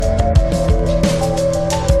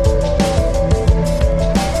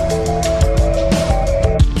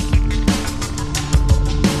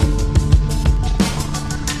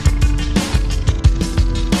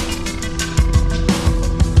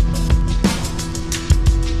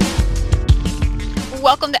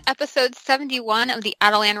Welcome to episode 71 of the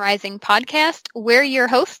Adelan Rising podcast. We're your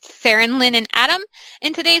hosts, Saren, Lynn, and Adam.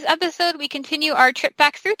 In today's episode, we continue our trip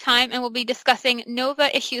back through time and we'll be discussing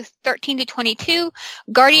Nova issues 13 to 22,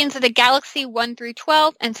 Guardians of the Galaxy 1 through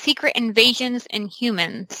 12, and Secret Invasions in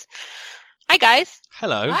Humans. Hi, guys.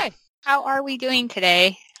 Hello. Hi. How are we doing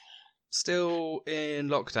today? Still in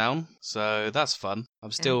lockdown, so that's fun.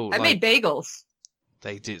 I'm still. I made bagels.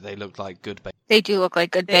 They look like good bagels. They do look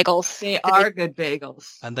like good bagels. They are good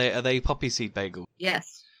bagels. And are they poppy seed bagels?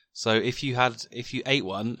 Yes. So if you ate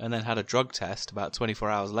one and then had a drug test about 24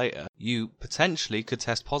 hours later, you potentially could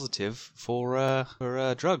test positive for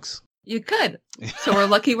drugs. You could. So we're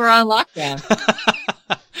lucky we're on lockdown.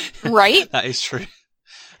 Right? That is true.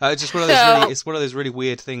 Just one of those it's one of those really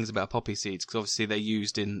weird things about poppy seeds, because obviously they're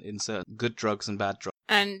used in certain good drugs and bad drugs.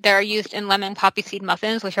 And they're used in lemon poppy seed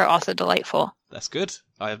muffins, which are also delightful. That's good.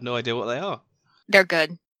 I have no idea what they are. They're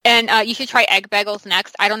good. And you should try egg bagels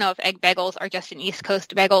next. I don't know if egg bagels are just an East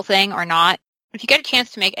Coast bagel thing or not. If you get a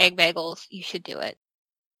chance to make egg bagels, you should do it.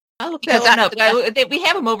 I'll look that one up. We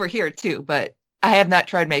have them over here too, but I have not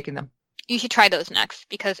tried making them. You should try those next,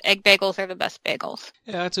 because egg bagels are the best bagels.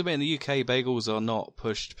 Yeah, I have to admit, in the UK, bagels are not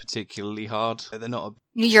pushed particularly hard. They're not.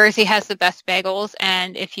 New Jersey has the best bagels,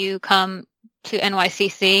 and if you come to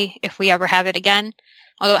NYCC, if we ever have it again,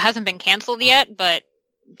 although it hasn't been canceled yet, but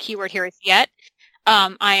keyword here is yet,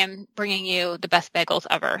 I am bringing you the best bagels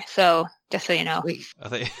ever. So just so you know,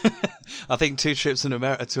 I think 2 trips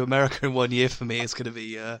to America in 1 year for me is going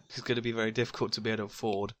to be very difficult to be able to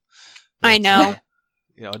afford. But, I know.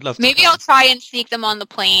 I'd love to. Maybe I'll try and sneak them on the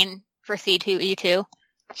plane for C2E2.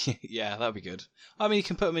 Yeah, that'd be good. I mean, you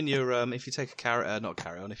can put them in your if you take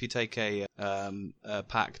if you take a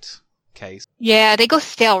packed case. Yeah, they go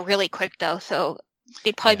stale really quick though, so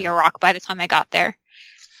they'd probably be a rock by the time I got there.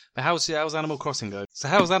 But how's Animal Crossing going? So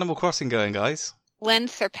how's Animal Crossing going, guys? Lynn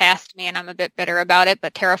surpassed me, and I'm a bit bitter about it,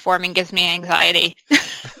 but terraforming gives me anxiety.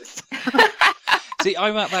 See,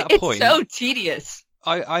 I'm at that point. It's so tedious.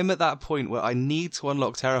 I'm at that point where I need to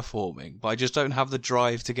unlock terraforming, but I just don't have the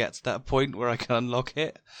drive to get to that point where I can unlock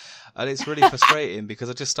it. And it's really frustrating because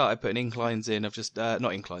I just started putting inclines in. I've just, not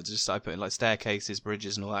inclines, I just started putting like staircases,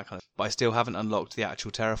 bridges and all that kind of stuff. But I still haven't unlocked the actual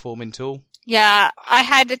terraforming tool. Yeah, I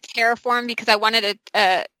had to terraform because I wanted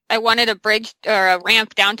a bridge or a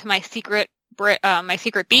ramp down to my secret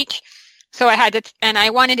beach. So I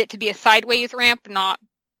wanted it to be a sideways ramp, not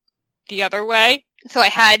the other way. So I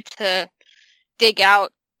had to dig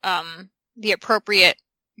out the appropriate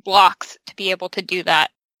blocks to be able to do that.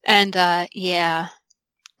 And yeah,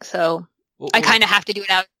 so I kind of have to do it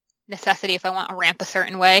out of necessity if I want a ramp a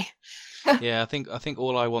certain way. Yeah, I think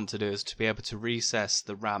all I want to do is to be able to recess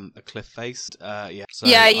the ramp a cliff face. Yeah. So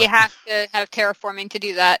yeah, you have to have terraforming to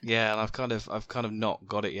do that. Yeah, and I've kind of not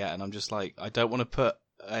got it yet, and I'm just like, I don't want to put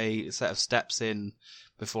a set of steps in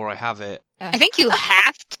before I have it. I think you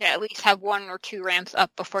have to at least have 1 or 2 ramps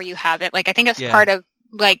up before you have it. Like, I think that's part of,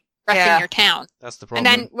 like, repping your town. That's the problem.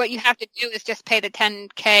 And then what you have to do is just pay the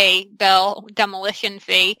 $10K Bell demolition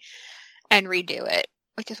fee and redo it,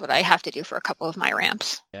 which is what I have to do for a couple of my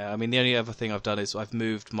ramps. Yeah, I mean, the only other thing I've done is I've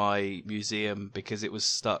moved my museum because it was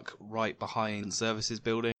stuck right behind the services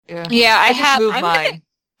building. Yeah, I have moved mine.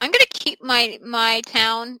 I'm gonna keep my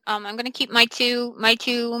town. I'm gonna keep my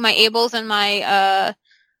Ables and my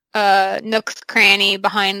Nook's Cranny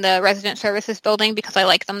behind the resident services building because I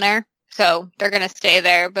like them there. So they're gonna stay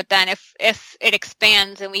there. But then if it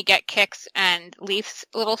expands and we get Kicks and Leaf's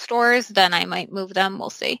little stores, then I might move them. We'll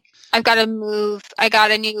see. I've got to move. I got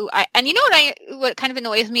a new. And you know what kind of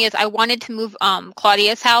annoys me is I wanted to move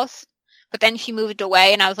Claudia's house, but then she moved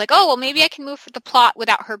away, and I was like, oh well, maybe I can move the plot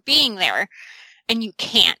without her being there. And you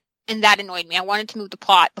can't. And that annoyed me. I wanted to move the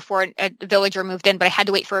plot before a villager moved in, but I had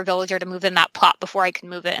to wait for a villager to move in that plot before I could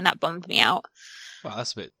move it, and that bummed me out. Wow,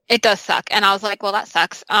 that's a bit... It does suck. And I was like, well, that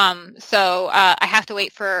sucks. So I have to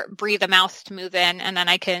wait for Bree the mouse to move in, and then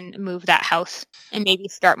I can move that house and maybe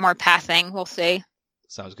start more pathing. We'll see.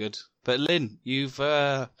 Sounds good. But Lynn, you've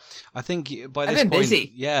I think by this I've been point,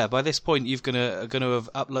 busy. Yeah, by this point you've gonna have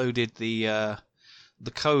uploaded the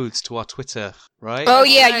codes to our Twitter, right? Oh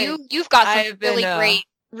yeah, you've got some I've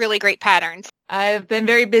really great patterns. I've been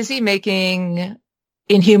very busy making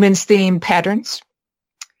Inhumans themed patterns.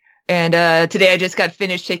 And today I just got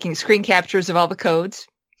finished taking screen captures of all the codes.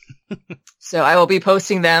 So I will be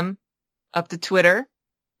posting them up to Twitter,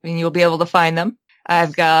 and you'll be able to find them.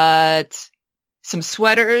 I've got some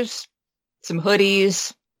sweaters, some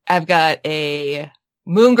hoodies. I've got a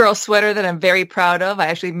Moon Girl sweater that I'm very proud of. I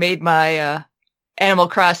actually made my Animal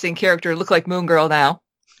Crossing character look like Moon Girl now.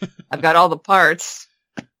 I've got all the parts,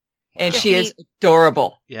 and she is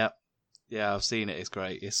adorable. Yeah. Yeah, I've seen it. It's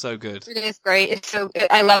great. It's so good. It is great. It's so good.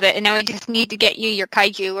 I love it. And now I just need to get you your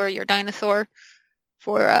kaiju or your dinosaur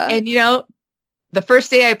for And the first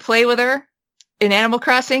day I play with her in Animal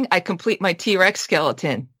Crossing, I complete my T-Rex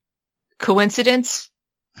skeleton. Coincidence?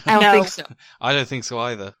 I don't think so. I don't think so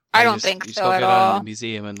either. I don't think you just so gotta at go down all. in the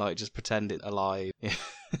museum and like just pretend it alive.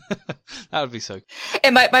 That would be so.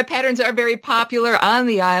 And my patterns are very popular on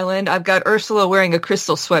the island. I've got Ursula wearing a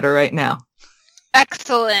crystal sweater right now.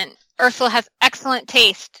 Excellent. Ursula has excellent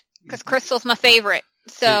taste because Crystal's my favorite.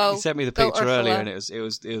 So You sent me the go picture earlier, Ursula. and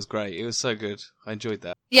it was great. It was so good. I enjoyed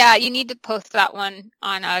that. Yeah, you need to post that one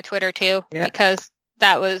on Twitter too Yeah. because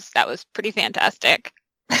that was pretty fantastic.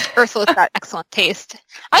 Ursula's got excellent taste.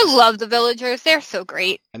 I love the villagers. They're so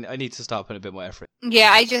great. And I need to start putting a bit more effort. Yeah,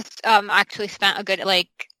 I just actually spent a good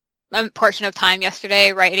a portion of time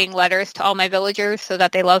yesterday writing letters to all my villagers so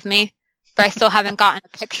that they love me. But I still haven't gotten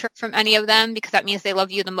a picture from any of them because that means they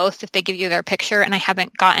love you the most if they give you their picture, and I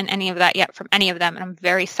haven't gotten any of that yet from any of them, and I'm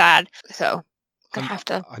very sad. So gonna have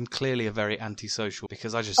to. I'm clearly a very antisocial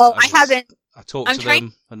because I haven't. talk I'm to trying-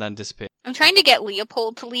 them and then disappear. I'm trying to get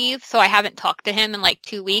Leopold to leave, so I haven't talked to him in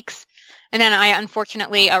 2 weeks. And then I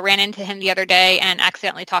unfortunately ran into him the other day and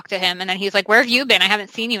accidentally talked to him. And then he's like, "Where have you been? I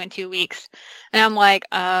haven't seen you in 2 weeks." And I'm like,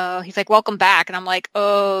 he's like, "Welcome back." And I'm like,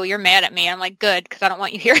 "Oh, you're mad at me." And I'm like, "Good, because I don't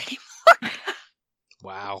want you here anymore."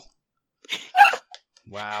 Wow.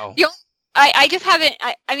 Wow. I just haven't,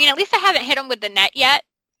 I mean, at least I haven't hit him with the net yet,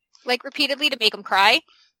 repeatedly to make him cry.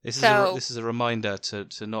 This is So- this is a reminder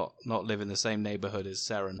to not live in the same neighborhood as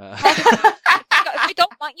Seren. If I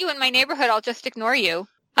don't want you in my neighborhood, I'll just ignore you.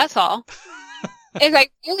 That's all. If I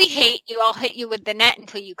really hate you, I'll hit you with the net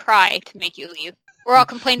until you cry to make you leave. Or I'll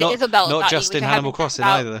complain to Isabel Not about just you, which in I Animal haven't Crossing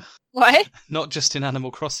about. either. What? Not just in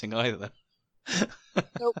Animal Crossing either.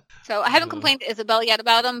 So I haven't complained to Isabel yet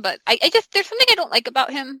about him, but I just, there's something I don't like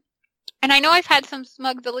about him. And I know I've had some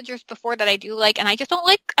smug villagers before that I do like, and I just don't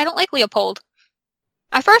like Leopold.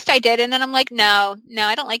 At first I did, and then I'm like, no,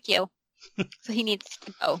 I don't like you. So he needs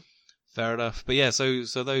to go. Fair enough. But yeah, so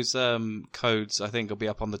those codes I think will be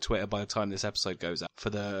up on the Twitter by the time this episode goes out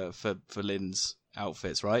for Lynn's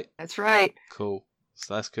outfits, right? That's right. Cool.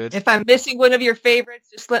 So that's good. If I'm missing one of your favorites,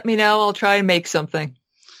 just let me know. I'll try and make something.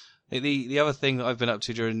 The other thing that I've been up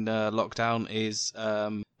to during lockdown is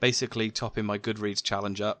basically topping my Goodreads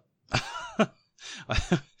challenge up.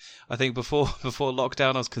 I think before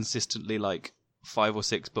lockdown I was consistently 5 or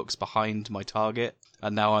 6 books behind my target,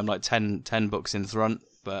 and now I'm 10 books in front.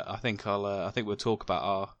 But I think we'll talk about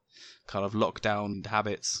our kind of lockdown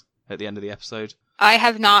habits at the end of the episode. I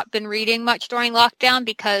have not been reading much during lockdown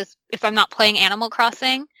because if I'm not playing Animal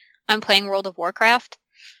Crossing, I'm playing World of Warcraft.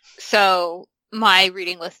 So my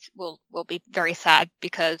reading list will be very sad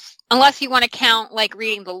because unless you want to count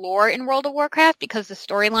reading the lore in World of Warcraft, because the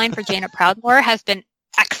storyline for Jaina Proudmoore has been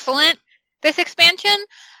excellent this expansion.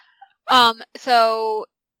 So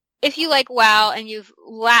if you like WoW and you've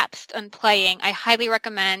lapsed on playing, I highly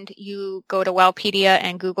recommend you go to Wowpedia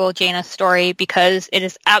and Google Jaina's story because it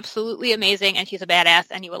is absolutely amazing and she's a badass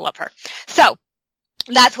and you will love her. So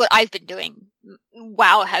that's what I've been doing.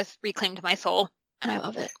 WoW has reclaimed my soul and I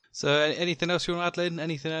love it. So anything else you want to add, Lynn?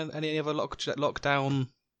 Any other lockdown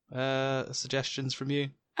suggestions from you?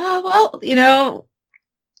 Well, in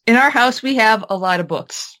our house we have a lot of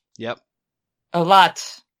books. Yep. A lot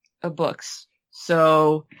of books.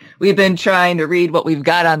 So we've been trying to read what we've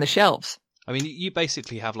got on the shelves. I mean, you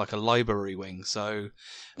basically have a library wing, so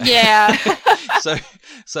Yeah.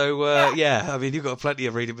 yeah. I mean, you've got plenty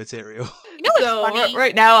of reading material. You know what's So funny?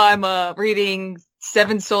 right now I'm reading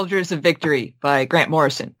 7 Soldiers of Victory by Grant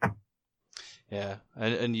Morrison. Yeah,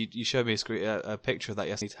 and you showed me a picture of that.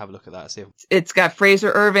 Yes, I need to have a look at that. See. It's got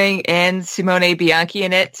Fraser Irving and Simone Bianchi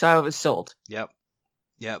in it, so I was sold. Yep.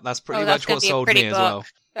 That's pretty that's much gonna what be a sold pretty me as book. well.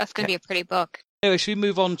 That's going to be a pretty book. Anyway, should we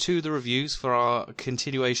move on to the reviews for our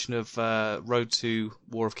continuation of Road to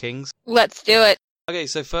War of Kings? Let's do it. Okay,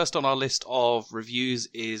 so first on our list of reviews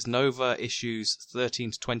is Nova issues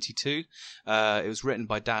 13 to 22. It was written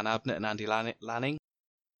by Dan Abnett and Andy Lanning.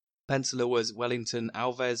 Penciler was Wellington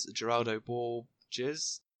Alves, Geraldo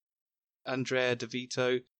Borges, Andrea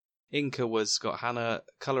DeVito. Inker was Scott Hanna.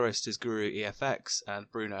 Colorist is Guru EFX and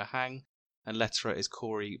Bruno Hang. And letterer is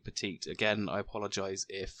Corey Petit. Again, I apologise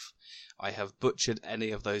if I have butchered any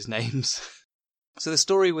of those names. So the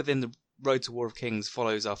story within the Road to War of Kings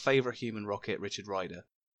follows our favourite human rocket, Richard Rider.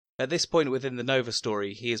 At this point within the Nova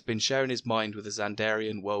story, he has been sharing his mind with the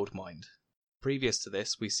Xandarian World Mind. Previous to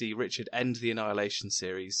this, we see Richard end the Annihilation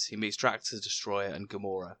series. He meets Drax the Destroyer and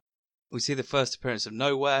Gamora. We see the first appearance of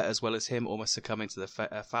Nowhere, as well as him almost succumbing to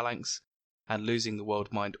the Phalanx. and losing the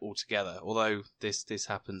world mind altogether, although this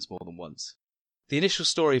happens more than once. The initial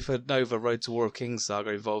story for Nova Road to War of Kings saga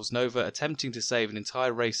involves Nova attempting to save an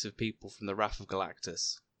entire race of people from the wrath of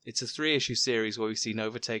Galactus. It's a 3-issue series where we see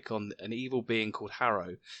Nova take on an evil being called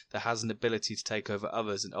Harrow that has an ability to take over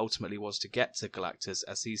others and ultimately wants to get to Galactus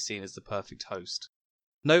as he's seen as the perfect host.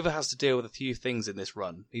 Nova has to deal with a few things in this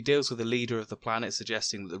run. He deals with the leader of the planet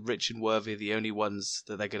suggesting that the rich and worthy are the only ones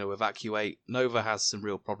that they're going to evacuate. Nova has some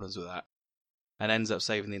real problems with that and ends up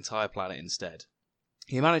saving the entire planet instead.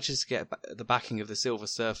 He manages to get the backing of the Silver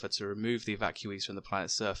Surfer to remove the evacuees from the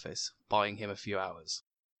planet's surface, buying him a few hours.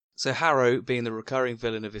 So Harrow, being the recurring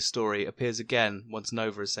villain of his story, appears again once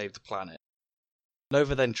Nova has saved the planet.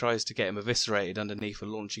 Nova then tries to get him eviscerated underneath a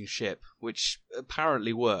launching ship, which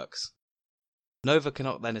apparently works. Nova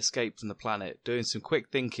cannot then escape from the planet. Doing some quick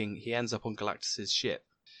thinking, he ends up on Galactus' ship.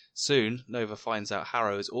 Soon, Nova finds out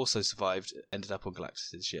Harrow has also survived, ended up on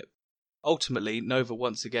Galactus' ship. Ultimately, Nova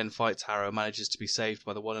once again fights Harrow and manages to be saved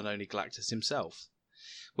by the one and only Galactus himself,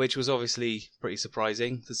 which was obviously pretty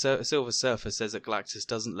surprising. The Silver Surfer says that Galactus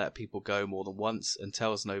doesn't let people go more than once and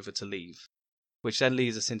tells Nova to leave, which then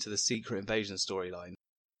leads us into the Secret Invasion storyline.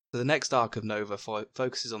 So the next arc of Nova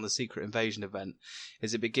focuses on the Secret Invasion event,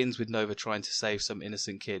 as it begins with Nova trying to save some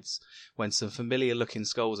innocent kids, when some familiar-looking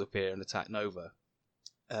skulls appear and attack Nova.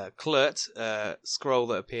 Kl'rt, a Skrull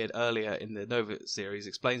that appeared earlier in the Nova series,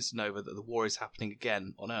 explains to Nova that the war is happening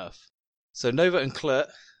again on Earth. So Nova and Kl'rt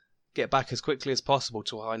get back as quickly as possible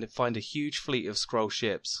to find a huge fleet of Skrull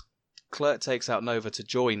ships. Kl'rt takes out Nova to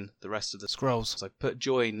join the rest of the Skrulls. So put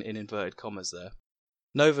join in inverted commas there.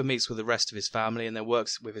 Nova meets with the rest of his family and then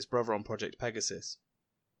works with his brother on Project Pegasus,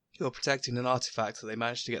 who are protecting an artifact that they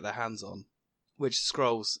managed to get their hands on, which the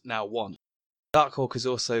Skrulls now want. Darkhawk is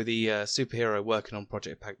also the superhero working on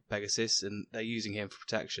Project Pegasus, and they're using him for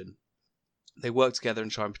protection. They work together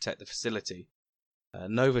and try and protect the facility.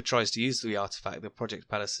 Nova tries to use the artifact that Project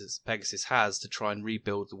Pegasus has to try and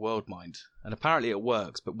rebuild the World Mind, and apparently it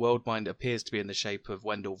works, but World Mind appears to be in the shape of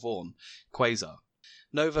Wendell Vaughn, Quasar.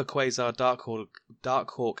 Nova, Quasar,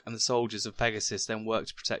 Darkhawk and the soldiers of Pegasus then work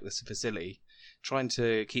to protect this facility, trying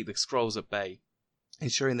to keep the Skrulls at bay,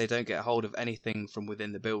 ensuring they don't get hold of anything from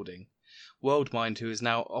within the building. Worldmind, who is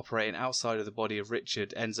now operating outside of the body of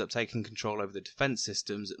Richard, ends up taking control over the defense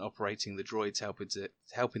systems and operating the droids,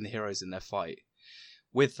 helping the heroes in their fight.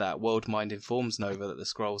 With that, Worldmind informs Nova that the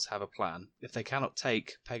Skrulls have a plan. If they cannot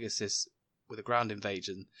take Pegasus with a ground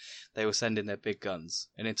invasion, they will send in their big guns,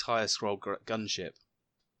 an entire Skrull gunship,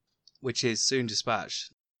 which is soon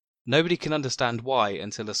dispatched. Nobody can understand why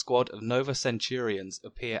until a squad of Nova Centurions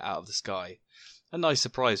appear out of the sky. A nice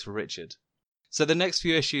surprise for Richard. So the next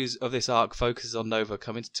few issues of this arc focuses on Nova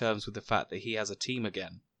coming to terms with the fact that he has a team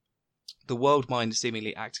again. The Worldmind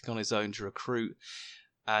seemingly acting on his own to recruit,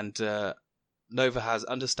 and Nova has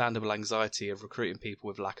understandable anxiety of recruiting people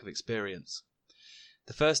with lack of experience.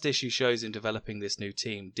 The first issue shows him developing this new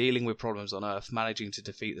team, dealing with problems on Earth, managing to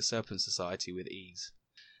defeat the Serpent Society with ease.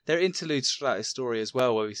 There are interludes throughout his story as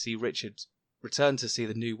well, where we see Richard return to see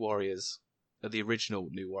the New Warriors, the original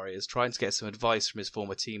New Warriors, trying to get some advice from his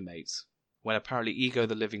former teammates, when apparently Ego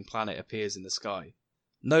the Living Planet appears in the sky.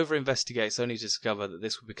 Nova investigates only to discover that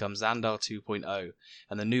this will become Xandar 2.0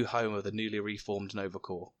 and the new home of the newly reformed Nova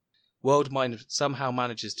Corps. Worldmind somehow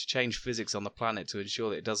manages to change physics on the planet to ensure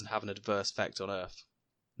that it doesn't have an adverse effect on Earth.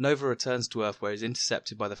 Nova returns to Earth where he is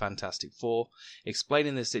intercepted by the Fantastic Four,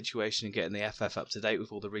 explaining the situation and getting the FF up to date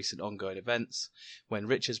with all the recent ongoing events, when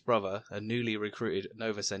Richard's brother, a newly recruited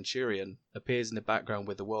Nova Centurion, appears in the background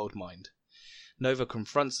with the Worldmind. Nova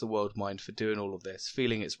confronts the Worldmind for doing all of this,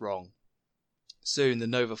 feeling it's wrong. Soon the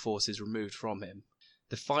Nova Force is removed from him.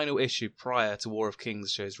 The final issue prior to War of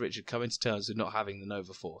Kings shows Richard coming to terms with not having the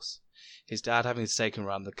Nova Force, his dad having to take him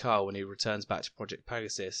around the car when he returns back to Project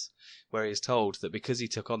Pegasus, where he is told that because he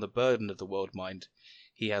took on the burden of the Worldmind,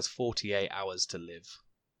 he has 48 hours to live.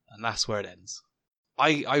 And that's where it ends.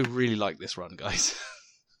 I really like this run, guys.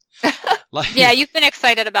 Yeah, you've been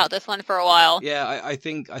excited about this one for a while. Yeah, I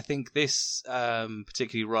think this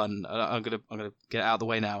particularly run, I'm gonna get it out of the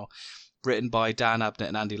way now. Written by Dan Abnett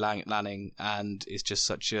and Andy Lanning, and it's just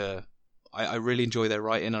such a. I really enjoy their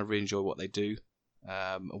writing. I really enjoy what they do,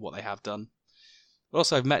 and what they have done. But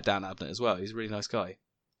also, I've met Dan Abnett as well. He's a really nice guy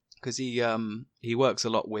because he works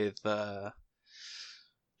a lot with the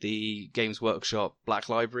Games Workshop Black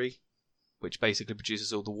Library, which basically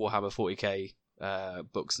produces all the Warhammer 40k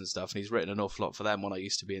books and stuff. And he's written an awful lot for them when I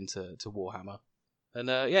used to be into Warhammer. And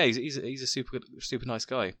yeah, he's a super nice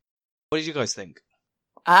guy. What did you guys think?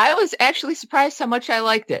 I was actually surprised how much I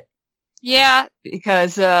liked it. Yeah.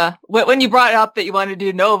 Because when you brought up that you wanted to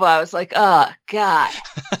do Nova, I was like, oh, God.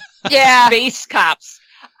 Yeah. Space cops.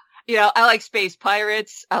 You know, I like space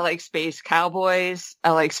pirates. I like space cowboys.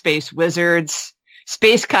 I like space wizards.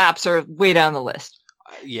 Space cops are way down the list.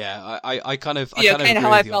 Yeah, I kind of You know, kind kind of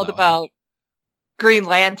how I felt about Green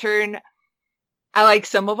Lantern. I like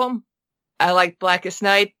some of them. I like Blackest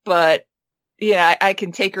Night, but yeah, I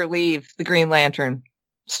can take or leave the Green Lantern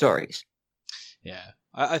stories. Yeah,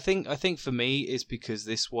 I think for me it's because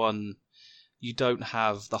this one you don't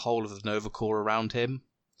have the whole of the Nova Corps around him,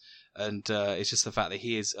 and it's just the fact that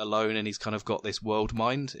he is alone and he's kind of got this world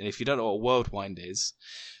mind. And if you don't know what world mind is,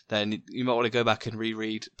 then you might want to go back and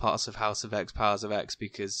reread parts of House of X, Powers of X,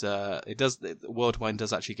 because world mind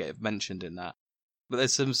does actually get mentioned in that. But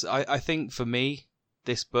there's some. I think for me,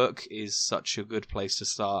 this book is such a good place to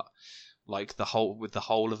start, like the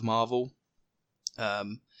whole of Marvel.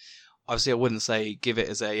 Obviously, I wouldn't say give it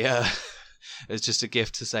as a as just a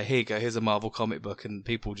gift to say, here you go, here's a Marvel comic book, and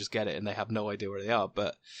people just get it and they have no idea where they are.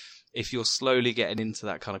 But if you're slowly getting into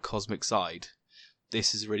that kind of cosmic side,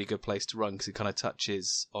 this is a really good place to run because it kind of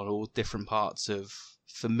touches on all different parts of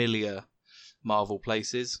familiar Marvel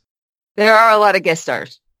places. There are a lot of guest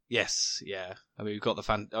stars. Yes, yeah. I mean, we've got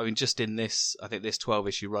just in this, I think this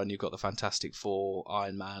 12-issue run, you've got the Fantastic Four,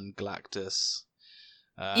 Iron Man, Galactus,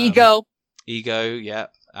 Ego, yeah,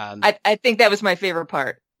 and I think that was my favorite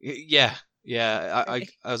part. Yeah. That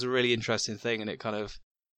was a really interesting thing, and it kind of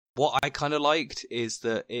what I kind of liked is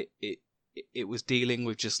that it was dealing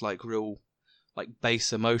with just like real like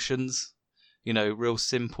base emotions, you know, real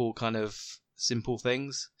simple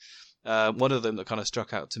things. One of them that kind of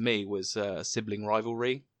struck out to me was sibling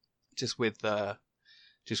rivalry, just with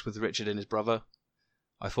Richard and his brother.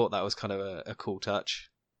 I thought that was kind of a cool touch.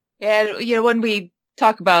 Yeah, you know, when we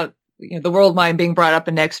talk about the world mind being brought up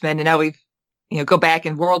in X-Men, and now we've go back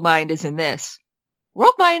and world mind is in this.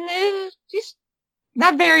 World mind is just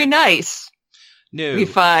not very nice. No, we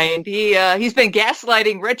find he's been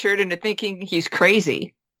gaslighting Richard into thinking he's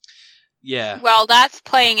crazy. Yeah. Well, that's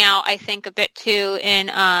playing out, I think, a bit too in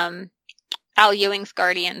Al Ewing's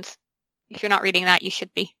Guardians. If you're not reading that, you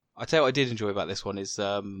should be. I tell you what I did enjoy about this one is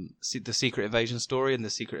the Secret Invasion story and the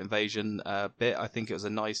Secret Invasion bit. I think it was a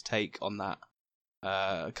nice take on that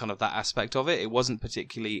kind of that aspect of it. It wasn't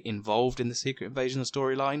particularly involved in the Secret Invasion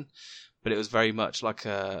storyline, but it was very much like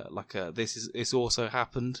a this also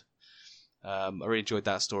happened. I really enjoyed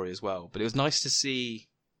that story as well. But it was nice to see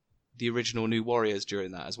the original New Warriors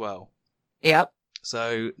during that as well. Yep.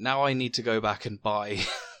 So now I need to go back and buy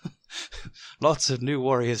lots of New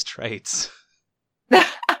Warriors trades.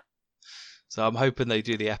 So I'm hoping they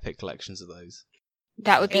do the epic collections of those.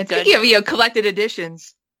 That would be good. Speaking of collected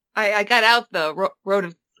editions, I got out the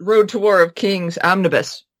Road to War of Kings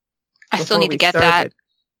omnibus. I still need to get that.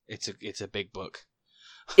 It's a big book.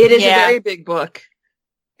 It is a very big book.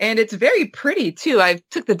 And it's very pretty, too. I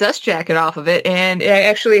took the dust jacket off of it, and it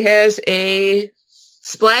actually has a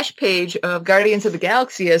splash page of Guardians of the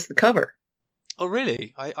Galaxy as the cover. Oh,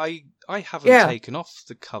 really? I haven't taken off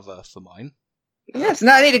the cover for mine. Yes,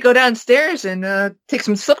 now I need to go downstairs and take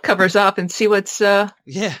some slipcovers off and see what's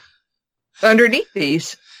underneath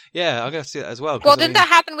these. Yeah, I'm going to see that as well. Well, didn't that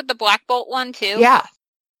happen with the Black Bolt one, too? Yeah.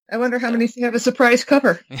 I wonder how many have a surprise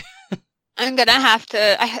cover. I'm going to have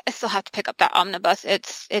to... I still have to pick up that omnibus.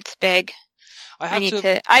 It's big.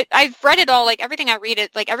 I've read it all. Like, everything I read,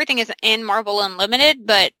 everything is in Marvel Unlimited,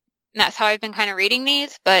 but that's how I've been kind of reading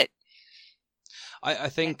these, but... I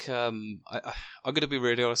think I'm going to be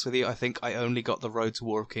really honest with you. I think I only got the Road to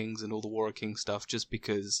War of Kings and all the War of Kings stuff just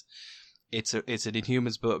because it's an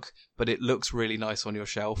Inhumans book, but it looks really nice on your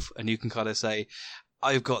shelf, and you can kind of say,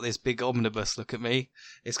 "I've got this big omnibus. Look at me."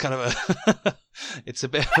 It's kind of it's a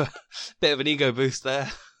bit of an ego boost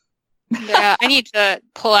there. Yeah, I need to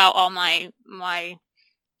pull out all my.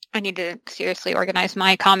 I need to seriously organize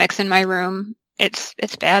my comics in my room. It's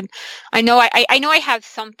bad. I know I have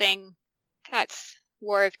something. That's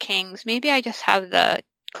War of Kings. Maybe I just have the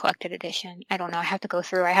collected edition. I don't know. I have to go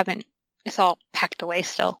through. It's all packed away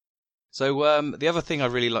still. So the other thing I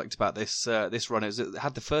really liked about this run is it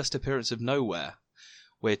had the first appearance of Nowhere,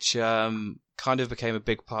 which kind of became a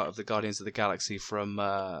big part of the Guardians of the Galaxy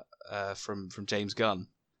from James Gunn.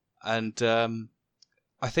 And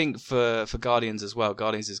I think for Guardians as well,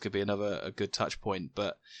 Guardians is going to be a good touch point,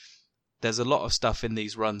 but there's a lot of stuff in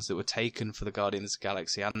these runs that were taken for the Guardians of the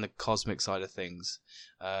Galaxy and the cosmic side of things,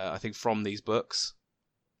 I think, from these books.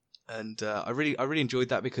 And I really enjoyed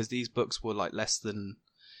that because these books were like less than,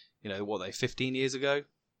 15 years ago?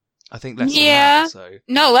 I think less than that. So.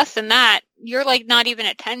 No, less than that. You're like not even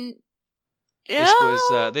at 10.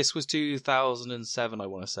 This was 2007, I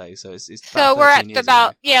want to say. So it's so we're at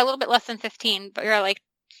about a little bit less than 15, but you're like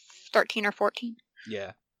 13 or 14.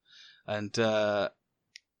 Yeah. And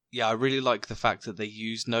yeah, I really like the fact that they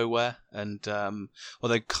use Nowhere, and well,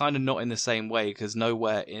 they're kind of not in the same way, because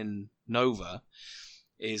Nowhere in Nova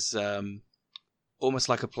is almost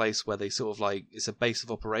like a place where they sort of like, it's a base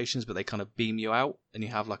of operations, but they kind of beam you out, and you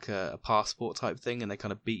have like a passport type thing, and they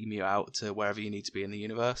kind of beam you out to wherever you need to be in the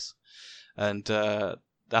universe. And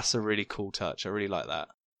that's a really cool touch. I really like that.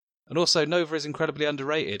 And also, Nova is incredibly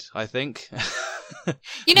underrated, I think.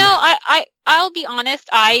 You know, I'll be honest,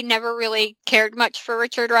 I never really cared much for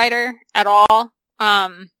Richard Rider at all.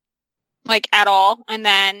 Like, at all. And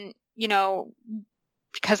then, you know,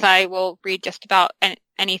 because I will read just about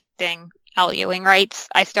anything Al Ewing writes,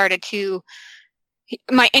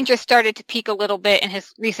 my interest started to peak a little bit in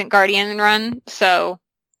his recent Guardian run, so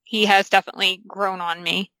he has definitely grown on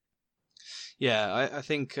me. Yeah, I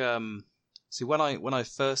think, see, when I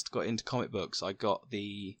first got into comic books, I got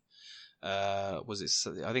the, I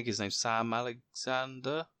think his name's Sam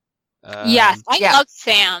Alexander? Yes, I love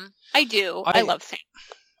Sam. I do. I love Sam.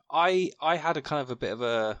 I had a kind of had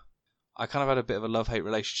a bit of a love-hate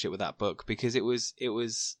relationship with that book, because it was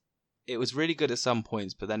really good at some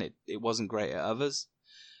points, but then it wasn't great at others.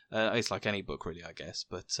 It's like any book, really, I guess.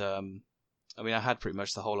 But I mean, I had pretty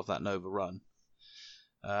much the whole of that Nova run.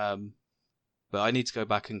 But I need to go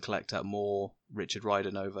back and collect out more Richard Rider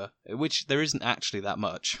Nova, which there isn't actually that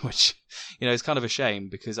much, which, you know, is kind of a shame,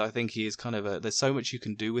 because I think he is kind of there's so much you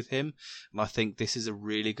can do with him, and I think this is a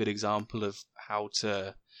really good example of how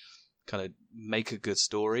to kind of make a good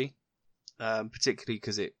story, particularly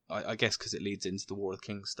because I guess because it leads into the War of the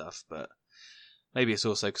Kings stuff, but maybe it's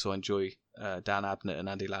also because I enjoy Dan Abnett and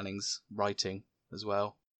Andy Lanning's writing as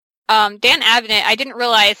well. Dan Abnett, I didn't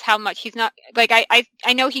realize how much he's not, like,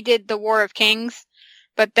 I know he did the War of Kings,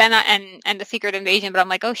 but then, and the Secret Invasion, but I'm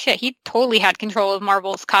like, oh shit, he totally had control of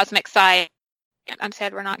Marvel's cosmic side. I'm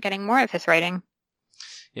sad we're not getting more of his writing.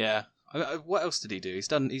 Yeah. What else did he do? He's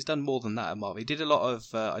done more than that at Marvel. He did a lot of,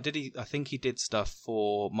 I think he did stuff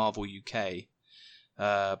for Marvel UK,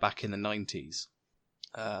 back in the 90s.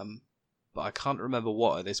 But I can't remember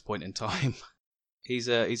what at this point in time. He's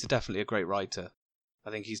definitely a great writer. I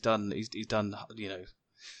think he's done, you know,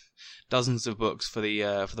 dozens of books for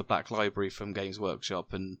the Black Library from Games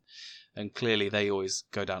Workshop, and clearly they always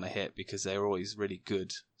go down a hit because they're always really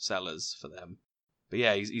good sellers for them. But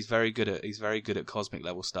yeah, he's very good at cosmic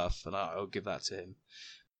level stuff, and I'll give that to him.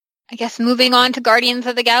 I guess moving on to Guardians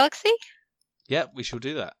of the Galaxy? Yeah, we shall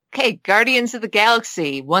do that. Okay, Guardians of the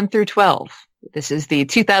Galaxy 1 through 12. This is the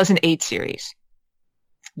 2008 series.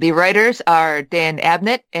 The writers are Dan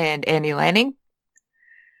Abnett and Andy Lanning.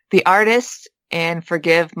 The artist, and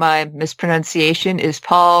forgive my mispronunciation, is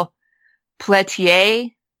Paul Pelletier.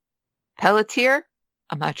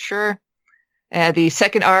 I'm not sure. The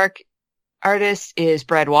second artist is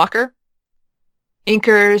Brad Walker.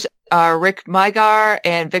 Inkers are Rick Mygar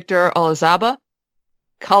and Victor Olazaba.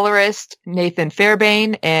 Colorist Nathan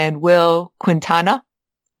Fairbairn and Will Quintana.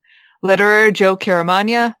 Letterer Joe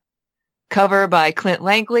Caramagna. Cover by Clint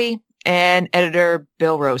Langley and editor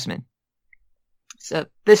Bill Roseman. So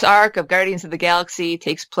this arc of Guardians of the Galaxy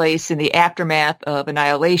takes place in the aftermath of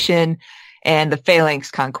Annihilation and the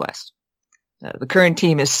Phalanx conquest. The current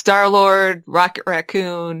team is Star-Lord, Rocket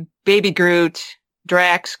Raccoon, Baby Groot,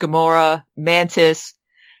 Drax, Gamora, Mantis,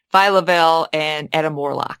 Phyla-Vell, and Adam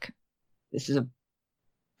Warlock. This is a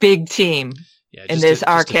big team, and this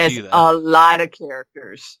arc has a lot of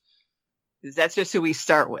characters. That's just who we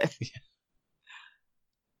start with. Yeah.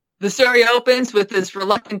 The story opens with this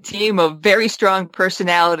reluctant team of very strong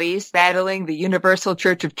personalities battling the Universal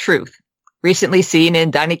Church of Truth, recently seen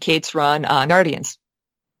in Donny Cates' run on Guardians.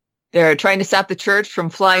 They're trying to stop the church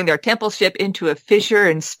from flying their temple ship into a fissure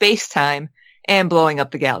in space-time and blowing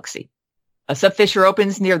up the galaxy. A sub-fissure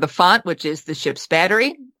opens near the font, which is the ship's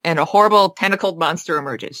battery, and a horrible tentacled monster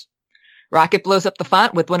emerges. Rocket blows up the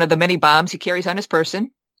font with one of the many bombs he carries on his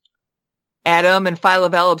person. Adam and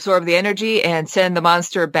Phyla-Vell absorb the energy and send the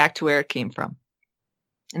monster back to where it came from.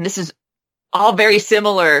 And this is all very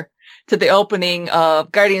similar to the opening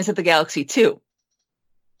of Guardians of the Galaxy 2,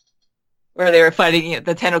 where they were fighting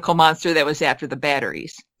the tentacle monster that was after the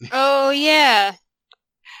batteries. Oh, yeah.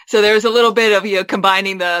 So there was a little bit of,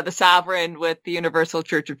 combining the Sovereign with the Universal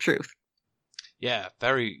Church of Truth. Yeah,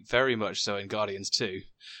 very, very much so in Guardians 2.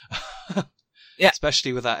 Yeah.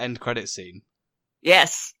 Especially with that end credit scene.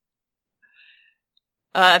 Yes.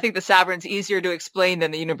 I think the Sovereign's easier to explain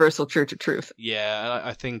than the Universal Church of Truth. Yeah, and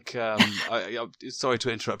I think I'm sorry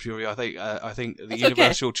to interrupt you. I think the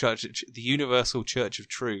Universal Church of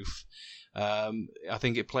Truth. I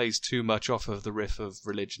think it plays too much off of the riff of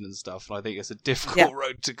religion and stuff, and I think it's a difficult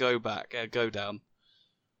road to go down.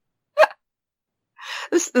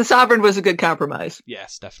 The Sovereign was a good compromise.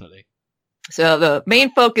 Yes, definitely. So the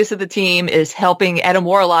main focus of the team is helping Adam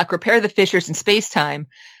Warlock repair the fissures in space-time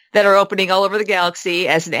that are opening all over the galaxy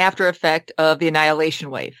as an after effect of the Annihilation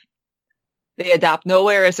Wave. They adopt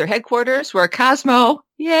Nowhere as their headquarters, where Cosmo,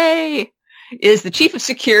 yay, is the chief of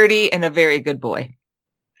security and a very good boy.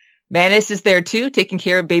 Mantis is there too, taking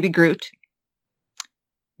care of Baby Groot.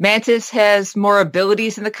 Mantis has more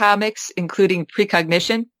abilities in the comics, including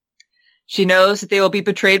precognition. She knows that they will be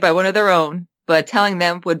betrayed by one of their own, but telling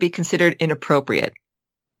them would be considered inappropriate.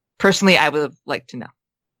 Personally, I would have liked to know.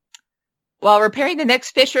 While repairing the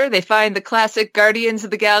next fissure, they find the classic Guardians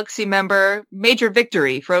of the Galaxy member, Major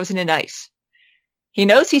Victory, frozen in ice. He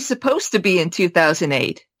knows he's supposed to be in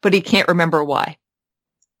 2008, but he can't remember why.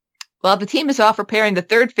 While the team is off repairing the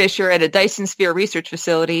third fissure at a Dyson Sphere research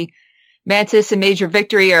facility, Mantis and Major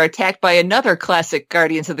Victory are attacked by another classic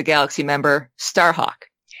Guardians of the Galaxy member, Starhawk.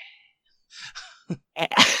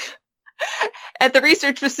 At the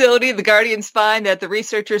research facility, the Guardians find that the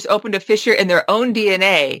researchers opened a fissure in their own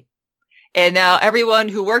DNA, and now everyone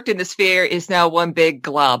who worked in the sphere is now one big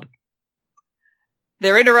glob.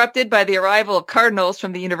 They're interrupted by the arrival of cardinals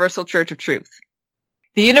from the Universal Church of Truth.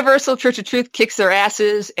 The Universal Church of Truth kicks their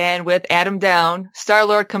asses, and with Adam down,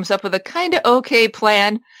 Star-Lord comes up with a kinda okay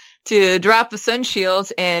plan to drop the sun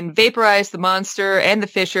shields and vaporize the monster and the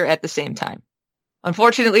fissure at the same time.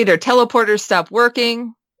 Unfortunately, their teleporters stop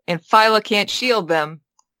working, and Phyla can't shield them,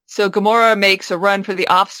 so Gamora makes a run for the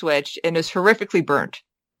off switch and is horrifically burnt.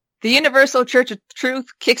 The Universal Church of Truth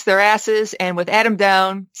kicks their asses, and with Adam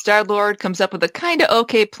down, Star-Lord comes up with a kinda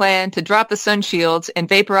okay plan to drop the sun shields and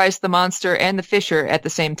vaporize the monster and the fissure at the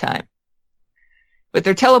same time. With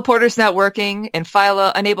their teleporters not working and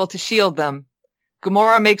Phyla unable to shield them,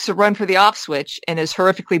 Gamora makes a run for the off switch and is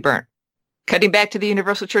horrifically burnt. Cutting back to the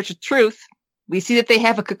Universal Church of Truth, we see that they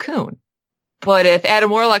have a cocoon. But if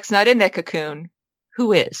Adam Warlock's not in that cocoon,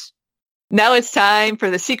 who is? Now it's time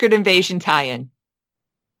for the Secret Invasion tie-in.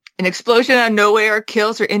 An explosion on Nowhere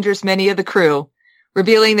kills or injures many of the crew,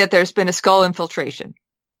 revealing that there's been a Skrull infiltration.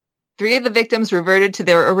 3 of the victims reverted to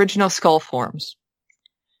their original Skrull forms.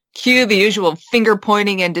 Cue the usual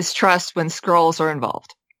finger-pointing and distrust when Skrulls are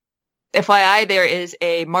involved. FYI, there is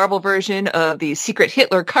a Marvel version of the Secret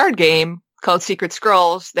Hitler card game called Secret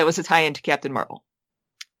Skrulls that was a tie-in to Captain Marvel.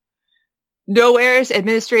 Nowhere's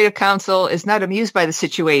administrative council is not amused by the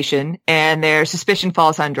situation, and their suspicion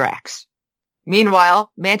falls on Drax.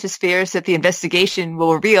 Meanwhile, Mantis fears that the investigation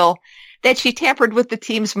will reveal that she tampered with the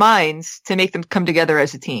team's minds to make them come together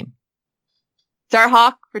as a team.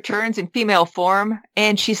 Starhawk returns in female form,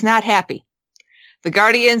 and she's not happy. The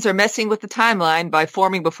Guardians are messing with the timeline by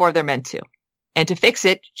forming before they're meant to. And to fix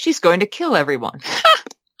it, she's going to kill everyone.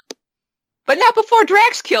 But not before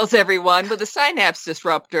Drax kills everyone with a synapse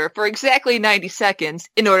disruptor for exactly 90 seconds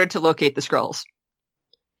in order to locate the Skrulls.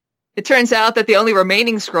 It turns out that the only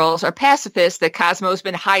remaining Skrulls are pacifists that Cosmo's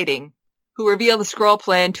been hiding, who reveal the Skrull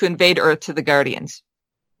plan to invade Earth to the Guardians.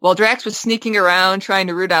 While Drax was sneaking around trying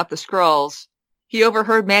to root out the Skrulls, he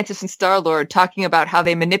overheard Mantis and Star-Lord talking about how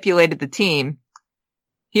they manipulated the team.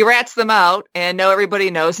 He rats them out, and now everybody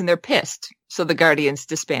knows, and they're pissed, so the Guardians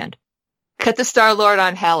disband. Cut to Star-Lord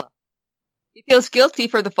on Hala. He feels guilty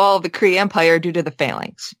for the fall of the Kree Empire due to the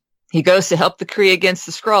Phalanx. He goes to help the Kree against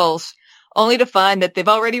the Skrulls, only to find that they've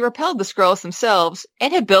already repelled the Skrulls themselves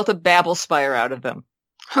and have built a Babel Spire out of them.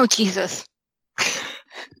 Oh, Jesus.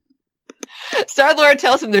 Star-Lord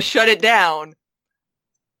tells him to shut it down,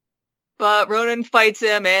 but Ronan fights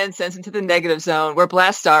him and sends him to the negative zone, where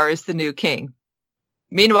Blastar is the new king.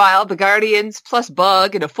 Meanwhile, the Guardians, plus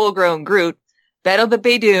Bug and a full-grown Groot, battle the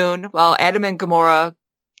Baydoun, while Adam and Gamora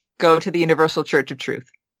go to the Universal Church of Truth.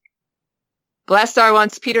 Blastar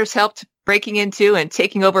wants Peter's help breaking into and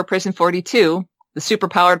taking over Prison 42, the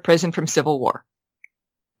superpowered prison from Civil War.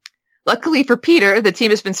 Luckily for Peter, the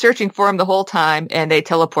team has been searching for him the whole time, and they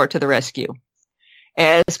teleport to the rescue.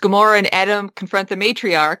 As Gamora and Adam confront the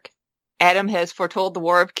Matriarch, Adam has foretold the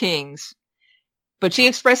War of Kings, but she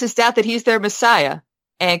expresses doubt that he's their Messiah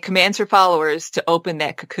and commands her followers to open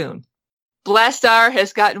that cocoon. Blastar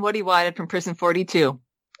has gotten what he wanted from Prison 42,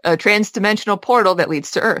 a trans-dimensional portal that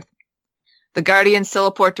leads to Earth. The Guardians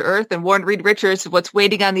teleport to Earth and warn Reed Richards of what's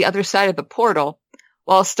waiting on the other side of the portal,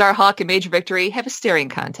 while Starhawk and Major Victory have a staring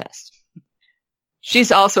contest.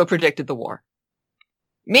 She's also predicted the war.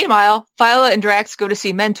 Meanwhile, Phyla and Drax go to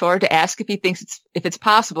see Mentor to ask if he thinks it's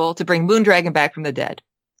possible to bring Moondragon back from the dead.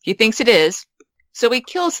 He thinks it is, so he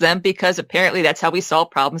kills them because apparently that's how we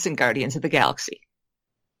solve problems in Guardians of the Galaxy.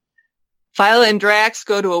 Phyla and Drax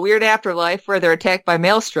go to a weird afterlife where they're attacked by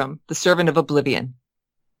Maelstrom, the Servant of Oblivion.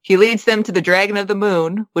 He leads them to the Dragon of the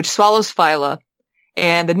Moon, which swallows Phyla,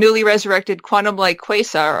 and the newly resurrected quantum-like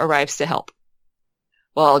Quasar arrives to help.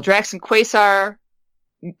 While Drax and Quasar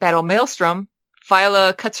battle Maelstrom,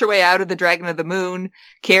 Phyla cuts her way out of the Dragon of the Moon,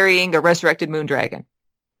 carrying a resurrected Moondragon.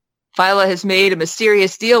 Phyla has made a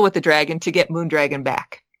mysterious deal with the dragon to get Moondragon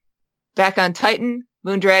back. Back on Titan,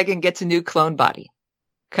 Moondragon gets a new clone body.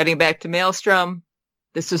 Cutting back to Maelstrom,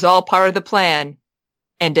 this was all part of the plan,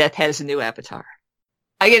 and Death has a new avatar.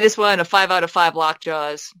 I give this one a 5 out of 5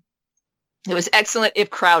 lockjaws. It was excellent if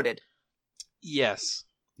crowded. Yes.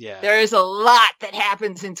 Yeah. There is a lot that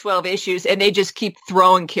happens in 12 issues, and they just keep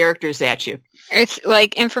throwing characters at you. It's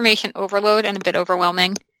like information overload and a bit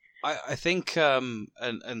overwhelming. I think,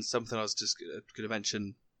 and something I was just going to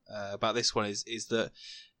mention about this one is that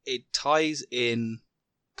it ties in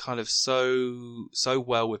kind of so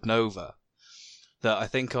well with Nova that I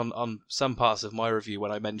think on some parts of my review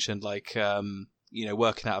when I mentioned like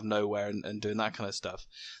working out of nowhere and doing that kind of stuff,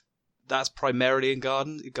 that's primarily in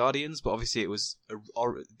Guardians, but obviously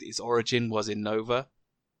its origin was in Nova.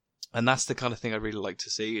 And that's the kind of thing I really like to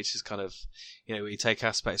see. It's just kind of, you take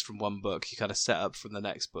aspects from one book, you kind of set up from the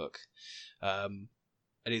next book. And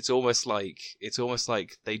it's almost like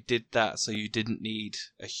they did that so you didn't need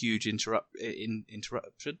a huge introduction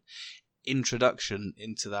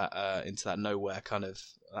into that nowhere kind of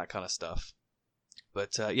stuff.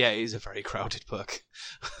 But it is a very crowded book.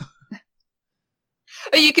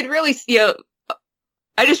 You could really see,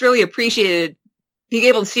 I just really appreciated being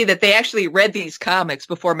able to see that they actually read these comics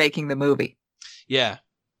before making the movie. Yeah,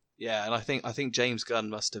 and I think James Gunn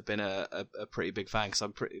must have been a pretty big fan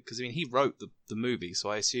because he wrote the movie, so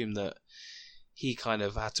I assume that he kind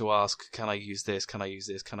of had to ask, can I use this? Can I use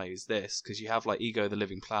this? Can I use this? Because you have like Ego the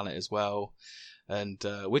Living Planet as well, and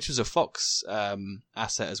which was a Fox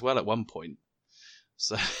asset as well at one point.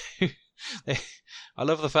 So I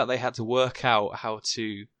love the fact they had to work out how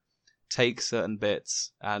to take certain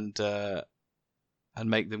bits and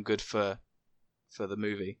make them good for the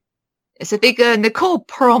movie. Yes, I think Nicole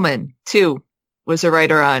Perlman, too, was a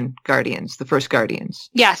writer on Guardians, the first Guardians.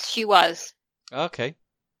 Yes, she was. Okay.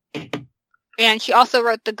 And she also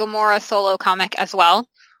wrote the Gamora solo comic as well,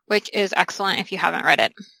 which is excellent if you haven't read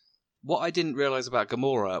it. What I didn't realize about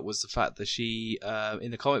Gamora was the fact that she,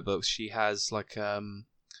 in the comic books, she has like the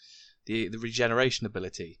regeneration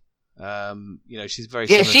ability. She's very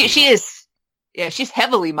she is. Yeah, she's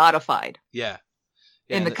heavily modified. Yeah.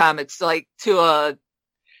 In the comics, like to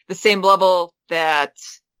the same level that.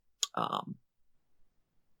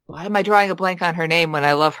 Why am I drawing a blank on her name when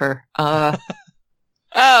I love her? Oh,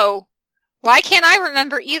 why can't I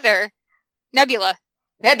remember either? Nebula,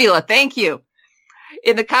 thank you.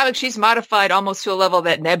 In the comics, she's modified almost to a level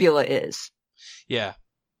that Nebula is. Yeah.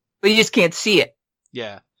 But you just can't see it.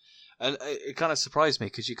 Yeah. And it kind of surprised me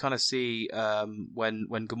because you kind of see when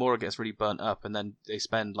Gamora gets really burnt up, and then they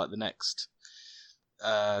spend like the next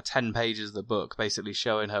 10 pages of the book basically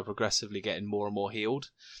showing her progressively getting more and more healed.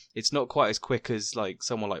 It's not quite as quick as like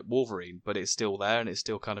someone like Wolverine, but it's still there and it's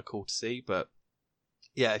still kind of cool to see. But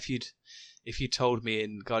yeah, if you told me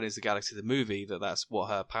in Guardians of the Galaxy the movie that that's what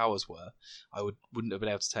her powers were, I wouldn't have been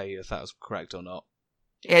able to tell you if that was correct or not.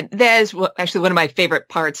 Yeah, that is actually one of my favorite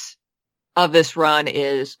parts of this run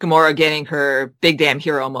is Gamora getting her big damn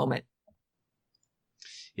hero moment.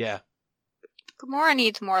 Yeah. Gamora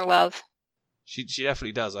needs more love. She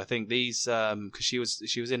definitely does. I think these because she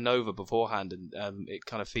was in Nova beforehand, and it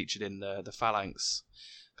kind of featured in the Phalanx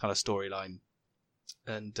kind of storyline,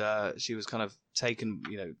 and she was kind of taken.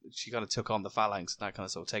 She kind of took on the Phalanx, and that kind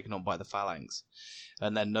of sort of taken on by the Phalanx,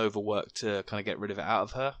 and then Nova worked to kind of get rid of it out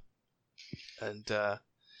of her, and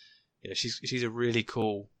she's a really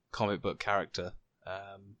cool comic book character.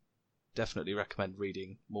 Definitely recommend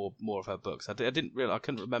reading more of her books. I didn't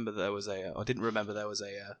remember there was a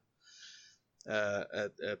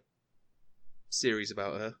series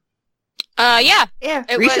about her. Yeah,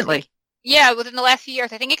 recently. Within the last few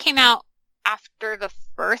years. I think it came out after the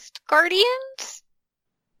first Guardians.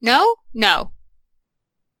 No,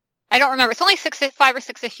 I don't remember. It's only 5 or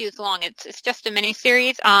 6 issues long. It's just a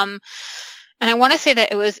miniseries. And I want to say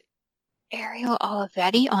that it was Ariel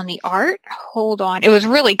Olivetti on the art. Hold on, it was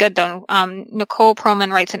really good though. Nicole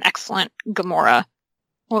Perlman writes an excellent Gamora.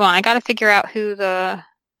 Hold on, I got to figure out who the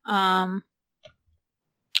now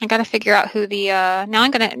I'm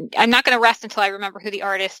not gonna rest until I remember who the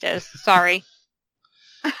artist is. Sorry.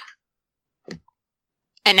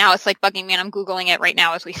 And now it's like bugging me, and I'm Googling it right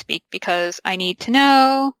now as we speak because I need to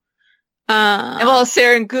know. And while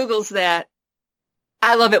Saren Googles that,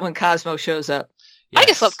 I love it when Cosmo shows up. Yes. I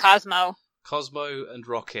just love Cosmo. Cosmo and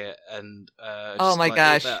Rocket and oh my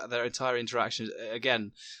gosh, their entire interactions.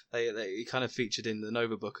 Again, they kind of featured in the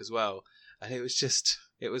Nova book as well. and it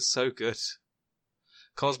was so good.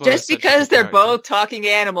 Cosmo Just because they're both talking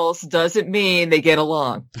animals doesn't mean they get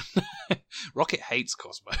along. Rocket hates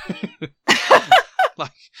Cosmo.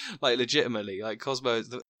 like legitimately, like Cosmo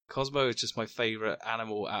is just my favorite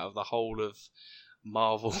animal out of the whole of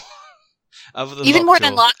Marvel. Other than even Lockjaw. more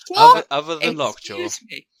than Lockjaw. Other than Lockjaw. Excuse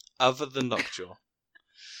me. Other than Lockjaw.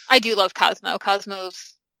 I do love Cosmo.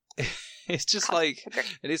 Cosmo's. It's just like,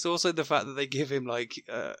 and it's also the fact that they give him like,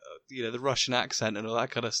 the Russian accent and all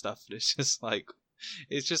that kind of stuff. And it's just like,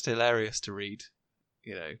 it's just hilarious to read,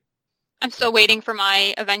 I'm still waiting for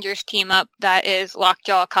my Avengers team up. That is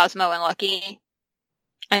Lockjaw, Cosmo, and Lucky,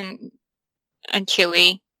 and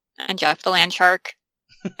Chewie, and Jeff the Land Shark.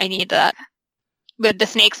 I need that. With the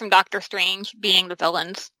snakes from Doctor Strange being the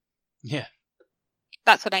villains. Yeah.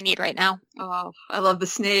 That's what I need right now. Oh, I love the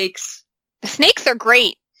snakes. The snakes are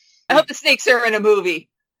great. I hope the snakes are in a movie.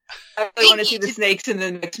 I really want to see the snakes in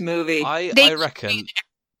the next movie. I reckon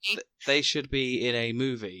they should be in a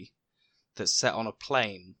movie that's set on a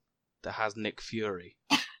plane that has Nick Fury.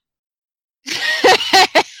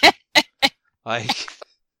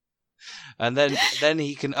 And then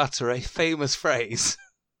he can utter a famous phrase.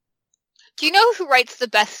 Do you know who writes the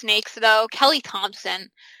best snakes, though? Kelly Thompson.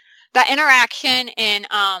 That interaction in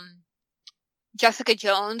Jessica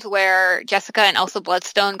Jones, where Jessica and Elsa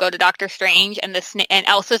Bloodstone go to Doctor Strange, and and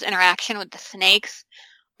Elsa's interaction with the snakes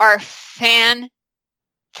are fantastic.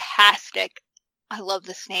 I love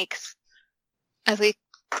the snakes. As we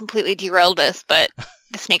completely derailed this, but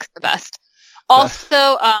the snakes are the best.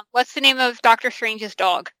 Also, what's the name of Doctor Strange's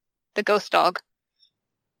dog? The ghost dog.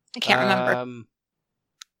 I can't remember.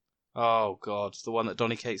 Oh God, the one that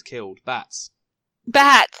Donny Cates killed. Bats.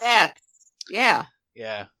 Bats. Yeah.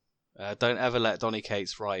 Yeah. Don't ever let Donny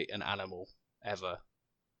Cates write an animal ever.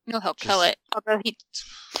 No, he'll kill it.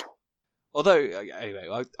 Although,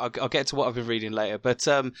 anyway, I'll get to what I've been reading later. But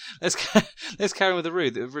let's carry on with the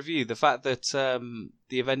review. The fact that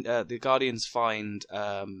the Guardians find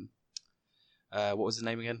what was his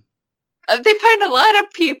name again? They find a lot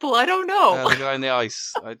of people. I don't know. The guy in the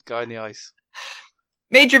ice. Guy in the ice.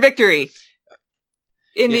 Major Victory.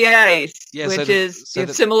 In the ice, which is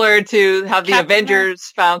similar to how the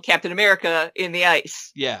Avengers found Captain America in the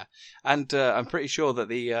ice. Yeah, and I'm pretty sure that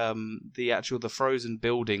the frozen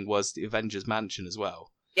building was the Avengers mansion as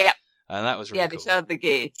well. Yeah, and that was really cool. They showed the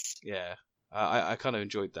gates. Yeah, I kind of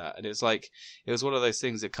enjoyed that, and it was one of those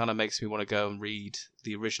things that kind of makes me want to go and read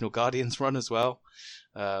the original Guardians run as well.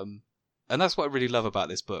 And that's what I really love about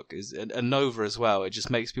this book and Nova as well. It just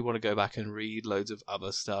makes me want to go back and read loads of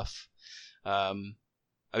other stuff.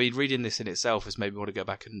 I mean, reading this in itself has made me want to go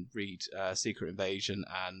back and read Secret Invasion,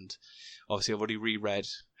 and obviously I've already reread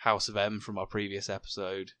House of M from our previous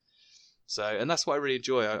episode. So, and that's what I really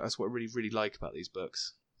enjoy. That's what I really, really like about these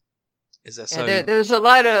books. There's a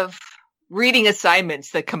lot of reading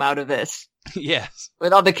assignments that come out of this. Yes.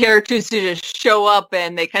 With all the characters who just show up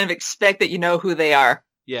and they kind of expect that you know who they are.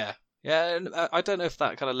 Yeah. Yeah, and I don't know if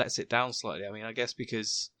that kind of lets it down slightly. I mean, I guess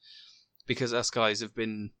because us guys have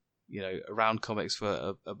been around comics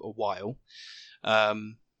for a while. I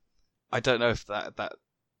don't know if that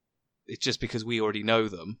it's just because we already know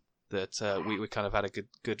them that we kind of had a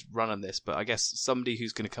good run on this. But I guess somebody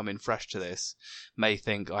who's going to come in fresh to this may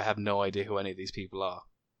think I have no idea who any of these people are.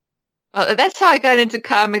 That's how I got into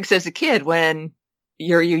comics as a kid. When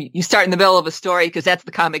you start in the middle of a story because that's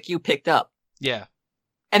the comic you picked up. Yeah,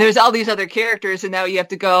 and there's all these other characters, and now you have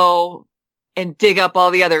to go and dig up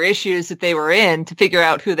all the other issues that they were in to figure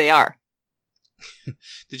out who they are.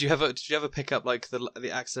 Did you ever pick up like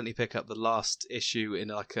accidentally pick up the last issue in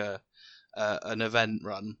like an event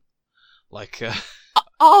run, like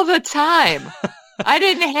all the time? I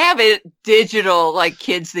didn't have it digital like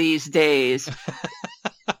kids these days.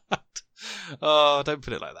 Oh, don't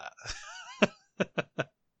put it like that.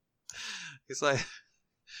 It's like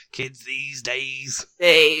kids these days.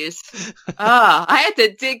 I had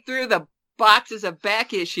to dig through the boxes of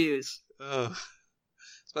back issues. Oh.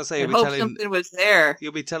 I was about to say, something was there.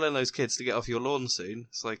 You'll be telling those kids to get off your lawn soon.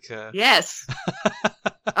 It's like yes.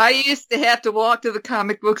 I used to have to walk to the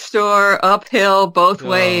comic book store uphill both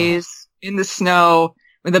ways in the snow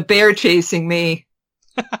with a bear chasing me.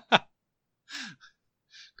 Because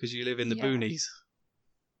you live in the boonies.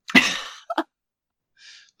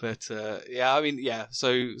 But I mean, yeah.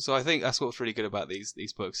 So I think that's what's really good about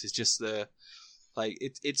these books is just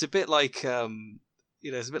it's a bit like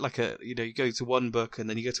it's a bit like you go to one book and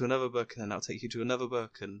then you go to another book and then that'll take you to another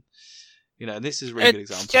book and and this is a really good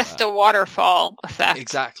example. It's just a waterfall effect.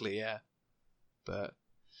 Exactly, yeah. But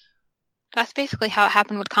that's basically how it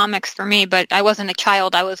happened with comics for me. But I wasn't a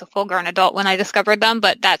child; I was a full-grown adult when I discovered them.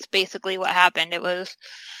 But that's basically what happened. It was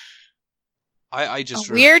I just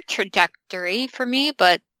a weird trajectory for me,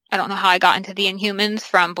 but I don't know how I got into the Inhumans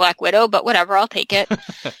from Black Widow. But whatever, I'll take it.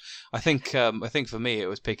 I think for me it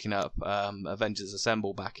was picking up Avengers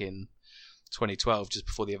Assemble back in 2012, just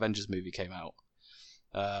before the Avengers movie came out.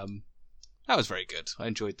 That was very good. I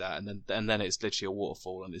enjoyed that, and then it's literally a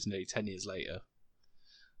waterfall, and it's nearly 10 years later.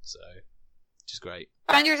 So, just great.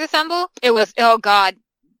 Avengers Assemble. It was. Oh God,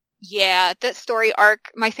 yeah. That story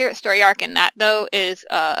arc. My favorite story arc in that though is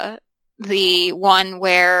the one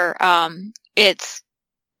where it's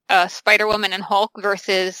Spider-Woman and Hulk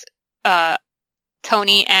versus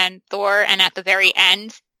Tony and Thor, and at the very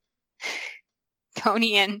end,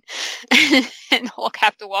 Tony and Hulk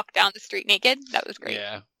have to walk down the street naked. That was great.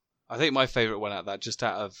 Yeah, I think my favourite one out of that, just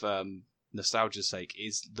out of nostalgia's sake,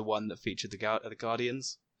 is the one that featured the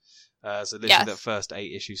Guardians. So literally that first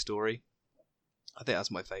 8-issue story. I think that's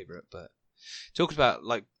my favourite. But talking about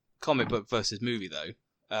like comic book versus movie though,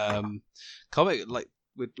 comic like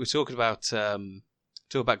we're talking about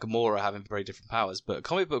Gamora having very different powers, but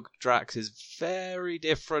comic book Drax is very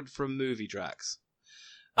different from movie Drax.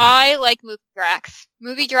 I like movie Drax.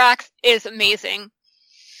 Movie Drax is amazing.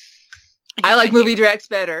 I like movie Drax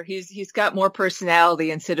better. He's got more personality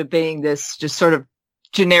instead of being this just sort of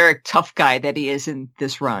generic tough guy that he is in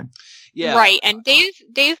this run. Yeah. Right. And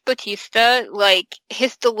Dave Bautista, like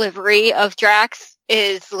his delivery of Drax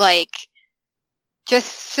is like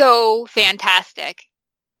just so fantastic.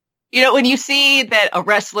 You know, when you see that a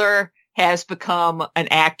wrestler has become an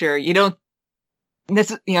actor, you don't,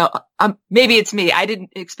 maybe it's me. I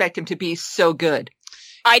didn't expect him to be so good.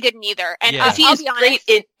 I didn't either. And I'll be honest, great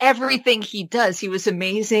in everything he does. He was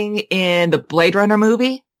amazing in the Blade Runner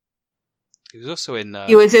movie. He was also in...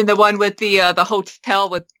 He was in the one with the hotel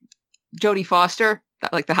with Jodie Foster,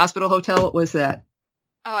 like the hospital hotel. What was that?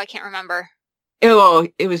 Oh, I can't remember. Oh,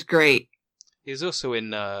 it was great. He was also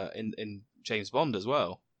in James Bond as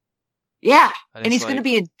well. Yeah, and he's going to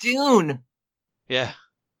be in Dune. Yeah.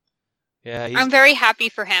 Yeah, I'm very happy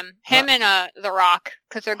for him. Him and The Rock,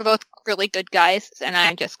 because they're both really good guys, and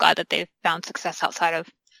I'm just glad that they've found success outside of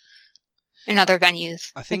in other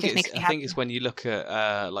venues. I think it's when you look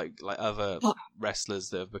at like other wrestlers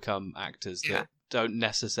that have become actors that don't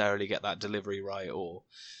necessarily get that delivery right or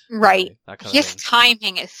right. That kind His of thing.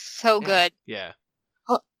 timing is so good. Yeah.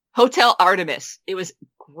 Hotel Artemis. It was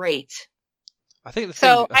great. I think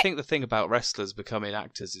the thing about wrestlers becoming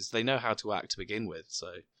actors is they know how to act to begin with.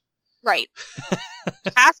 So. Right.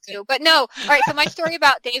 Have to. But no. All right. So my story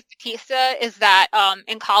about Dave Bautista is that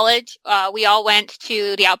in college, we all went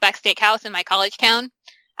to the Outback Steakhouse in my college town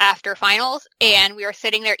after finals, and we were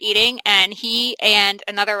sitting there eating, and he and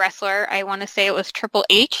another wrestler, I want to say it was Triple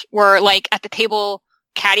H, were like at the table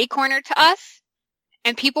catty corner to us,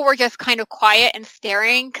 and people were just kind of quiet and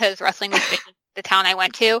staring because wrestling was big in the town I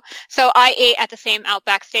went to. So I ate at the same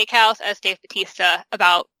Outback Steakhouse as Dave Bautista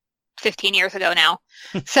about 15 years ago now.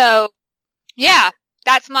 So yeah,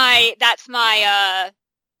 that's my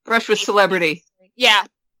brush with celebrity. Yeah.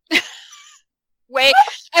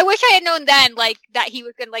 I wish I had known then, like, that he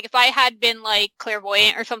was gonna, like, if I had been, like,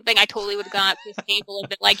 clairvoyant or something, I totally would have gone up to his table and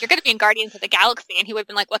been like, you're gonna be in Guardians of the Galaxy, and he would have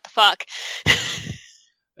been like, what the fuck?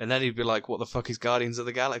 And then he'd be like, what the fuck is Guardians of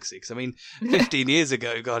the Galaxy? Because, I mean, 15 years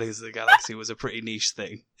ago, Guardians of the Galaxy was a pretty niche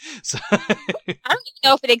thing. So I don't even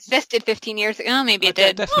know if it existed 15 years ago. Oh, maybe it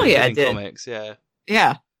did. Definitely it did. Comics, yeah.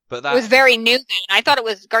 Yeah. But that it was very new then. I thought it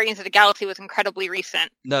was Guardians of the Galaxy was incredibly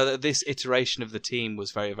recent. No, this iteration of the team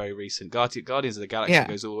was very, very recent. Guardians of the Galaxy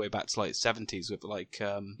goes all the way back to like 70s with like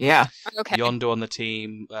Yondu on the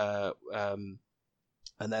team,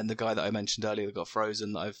 and then the guy that I mentioned earlier that got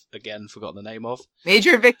frozen that I've again forgotten the name of.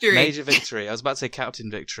 Major Victory. I was about to say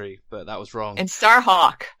Captain Victory, but that was wrong. And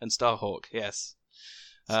Starhawk. Yes.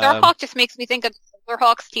 Starhawk just makes me think of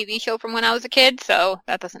Silverhawks TV show from when I was a kid, so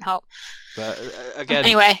that doesn't help. But again,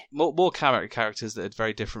 anyway, more characters that are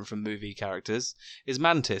very different from movie characters is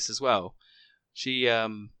Mantis as well. She, I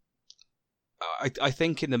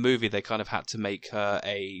think in the movie they kind of had to make her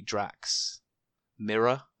a Drax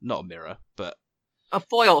mirror, not a mirror, but a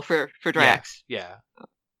foil for Drax. Yeah.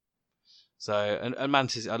 So and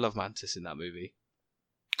Mantis, I love Mantis in that movie.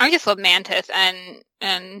 I just love Mantis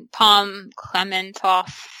and Tom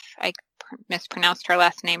Clementoff. I mispronounced her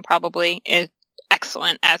last name probably, is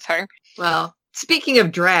excellent as her. Well, speaking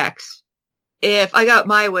of Drax, if I got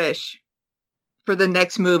my wish for the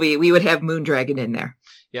next movie, we would have Moondragon in there.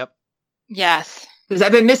 Yep. Yes. Because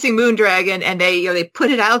I've been missing Moondragon, and they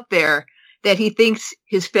put it out there that he thinks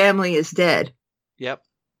his family is dead. Yep.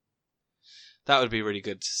 That would be really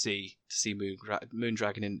good to see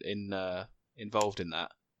Moondragon involved in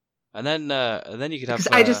that. And then you could have. Because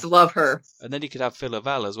I just love her. And then you could have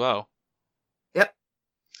Phyla-Vell as well. Yep.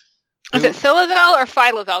 Is it Phyla-Vell or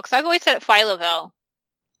Phyla-Vell? Because I've always said it Phyla-Vell.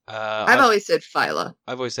 I've always said Phyla.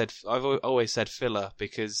 I've always said Phyla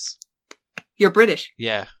because you're British.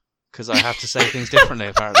 Yeah, because I have to say things differently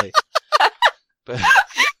apparently. But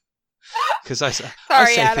because I say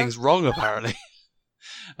Adam. things wrong apparently.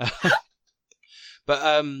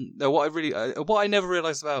 But what I never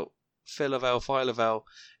realised about Phyla-Vell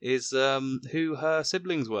is who her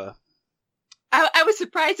siblings were. I was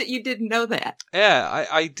surprised that you didn't know that. Yeah,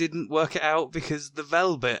 I didn't work it out because the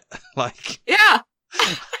Vell bit, like... Yeah,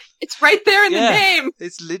 it's right there in the name.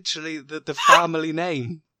 It's literally the family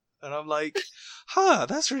name. And I'm like,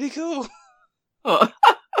 that's really cool. Oh,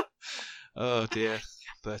 oh dear.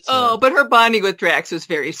 But, but her bonding with Drax was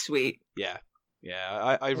very sweet. Yeah,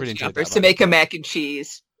 I really enjoyed that. To make a mac and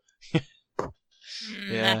cheese.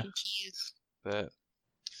 Yeah. Mac and cheese. But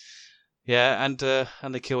yeah, and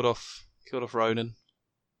they killed off Ronan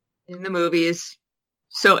in the movies.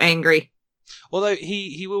 So angry. Although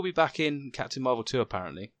he will be back in Captain Marvel 2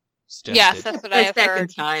 apparently. Suggested. Yes, that's what I have second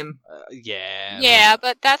heard. time. Yeah,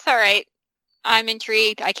 but that's all right. I'm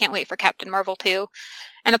intrigued. I can't wait for Captain Marvel 2.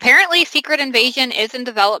 And apparently Secret Invasion is in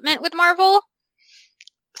development with Marvel.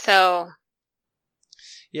 So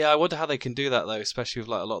yeah, I wonder how they can do that though, especially with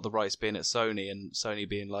like a lot of the rights being at Sony and Sony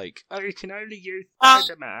being like, "Oh, you can only use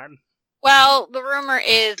Spider-Man." Well, the rumor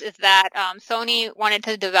is that Sony wanted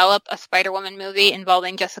to develop a Spider-Woman movie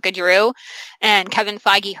involving Jessica Drew, and Kevin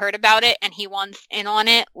Feige heard about it, and he wants in on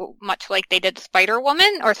it, much like they did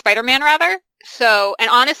Spider-Woman, or Spider-Man rather. So,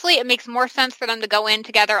 and honestly, it makes more sense for them to go in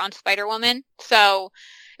together on Spider-Woman. So,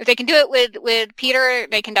 if they can do it with Peter,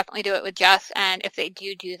 they can definitely do it with Jess, and if they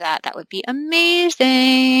do that, that would be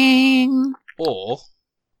amazing. Or,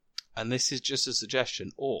 and this is just a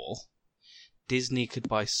suggestion, or Disney could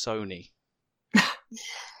buy Sony.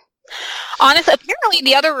 Honestly, apparently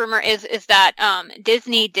the other rumor is that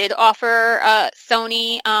Disney did offer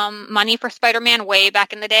Sony money for Spider-Man way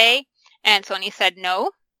back in the day, and Sony said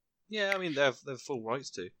no. Yeah, I mean, they have full rights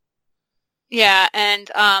to. Yeah, and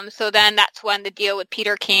so then that's when the deal with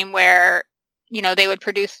Peter came where, they would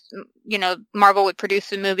produce, Marvel would produce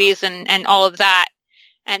the movies and all of that,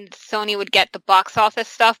 and Sony would get the box office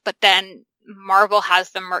stuff, but then Marvel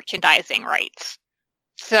has the merchandising rights.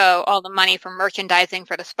 So all the money from merchandising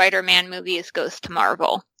for the Spider-Man movies goes to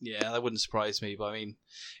Marvel. Yeah, that wouldn't surprise me, but I mean,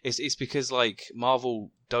 it's because like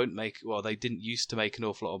Marvel they didn't used to make an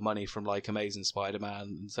awful lot of money from like Amazing Spider-Man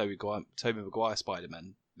and Tobey Maguire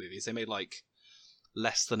Spider-Man movies. They made like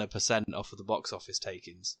less than 1% off of the box office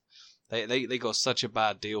takings. They got such a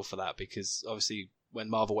bad deal for that because obviously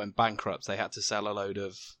when Marvel went bankrupt, they had to sell a load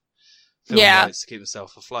of film rights to keep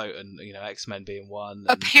themselves afloat, and X-Men being one.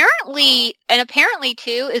 Apparently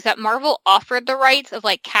too is that Marvel offered the rights of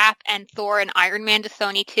like Cap and Thor and Iron Man to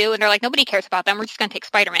Sony too, and they're like, nobody cares about them. We're just going to take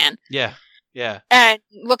Spider-Man. Yeah. And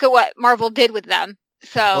look at what Marvel did with them.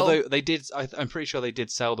 So although they did, I'm pretty sure they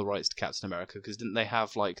did sell the rights to Captain America because didn't they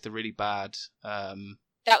have like the really bad? That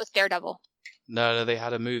was Daredevil. No, they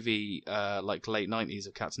had a movie like late 90s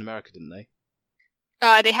of Captain America, didn't they?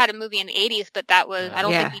 They had a movie in the 80s, but that was, I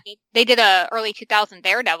don't think they did a early 2000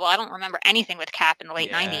 Daredevil. I don't remember anything with Cap in the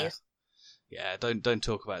late 90s. Yeah, don't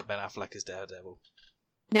talk about Ben Affleck as Daredevil.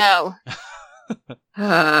 No.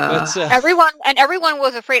 But, everyone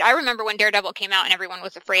was afraid. I remember when Daredevil came out and everyone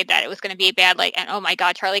was afraid that it was going to be bad, and oh my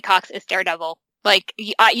god, Charlie Cox is Daredevil. Like,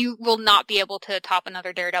 you will not be able to top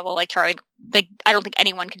another Daredevil like Charlie. Like, I don't think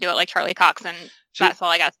anyone can do it like Charlie Cox, and that's all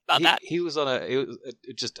I got about that. He was on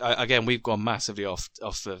again, we've gone massively off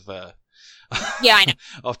of yeah, I know.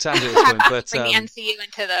 off tangent at this point, but bring the MCU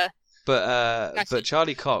into the. But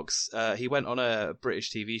Charlie Cox, he went on a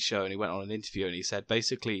British TV show and he went on an interview and he said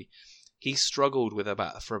basically he struggled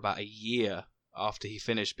for about a year after he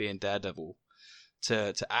finished being Daredevil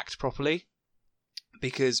to act properly,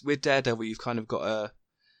 because with Daredevil you've kind of got a,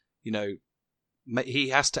 he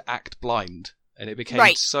has to act blind, and it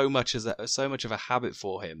became so much of a habit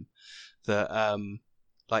for him that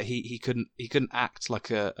like he couldn't act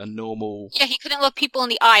like a normal. Yeah, he couldn't look people in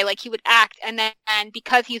the eye like he would act, and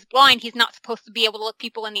because he's blind, he's not supposed to be able to look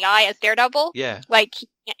people in the eye as Daredevil. Yeah,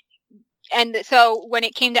 and so when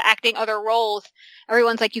it came to acting other roles,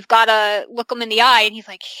 everyone's like, "You've got to look them in the eye," and he's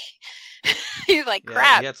like,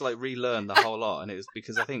 "Crap." He had to like relearn the whole lot, and it was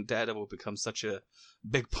because I think Daredevil becomes such a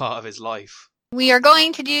big part of his life. We are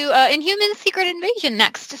going to do Inhumans Secret Invasion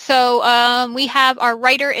next. So we have our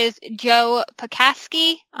writer is Joe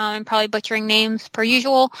Pakaski. I'm probably butchering names per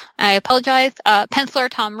usual. I apologize. Penciler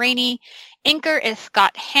Tom Rainey. Inker is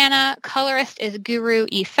Scott Hanna. Colorist is Guru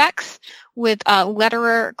Effects with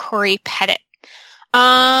letterer Corey Pettit.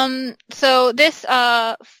 So this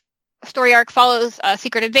story arc follows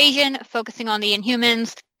Secret Invasion, focusing on the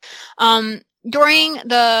Inhumans. During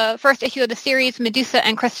the first issue of the series, Medusa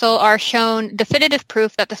and Crystal are shown definitive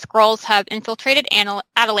proof that the Skrulls have infiltrated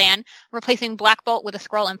Attilan, replacing Black Bolt with a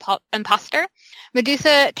Skrull imposter.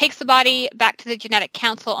 Medusa takes the body back to the Genetic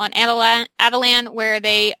Council on Attilan, where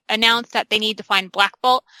they announce that they need to find Black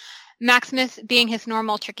Bolt. Maximus, being his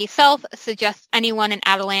normal tricky self, suggests anyone in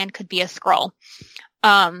Attilan could be a Skrull.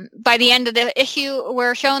 By the end of the issue,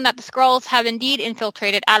 we're shown that the Skrulls have indeed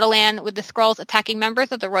infiltrated Attilan, with the Skrulls attacking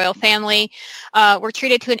members of the royal family. We're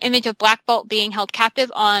treated to an image of Black Bolt being held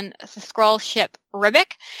captive on the Skrull ship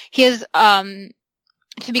Ribic. He is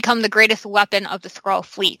to become the greatest weapon of the Skrull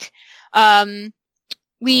fleet.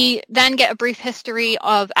 We then get a brief history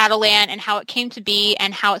of Attilan and how it came to be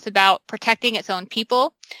and how it's about protecting its own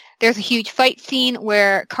people. There's a huge fight scene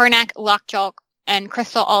where Karnak, Lockjaw, and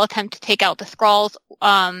Crystal all attempt to take out the Skrulls.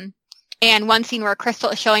 And one scene where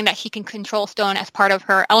Crystal is showing that she can control stone as part of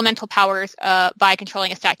her elemental powers by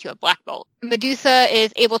controlling a statue of Black Bolt. Medusa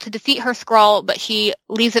is able to defeat her Skrull, but she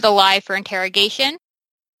leaves it alive for interrogation.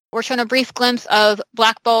 We're shown a brief glimpse of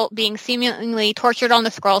Black Bolt being seemingly tortured on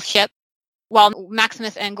the Skrull ship. While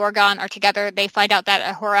Maximus and Gorgon are together, they find out that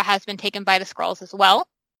Ahura has been taken by the Skrulls as well.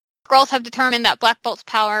 Skrulls have determined that Black Bolt's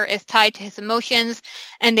power is tied to his emotions,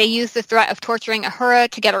 and they use the threat of torturing Ahura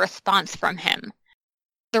to get a response from him.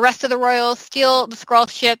 The rest of the Royals steal the Skrull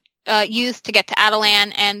ship used to get to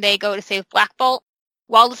Attilan, and they go to save Black Bolt.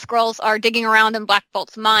 While the Skrulls are digging around in Black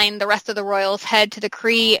Bolt's mine, the rest of the Royals head to the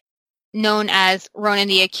Kree known as Ronan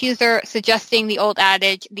the Accuser, suggesting the old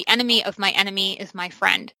adage, "The enemy of my enemy is my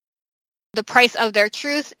friend." The price of their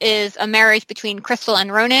truce is a marriage between Crystal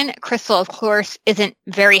and Ronan. Crystal, of course, isn't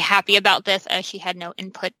very happy about this as she had no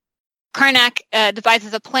input. Karnak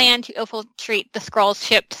devises a plan to infiltrate the Skrull's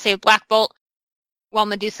ship to save Black Bolt, while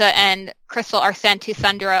Medusa and Crystal are sent to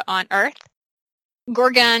Thundra on Earth.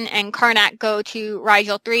 Gorgon and Karnak go to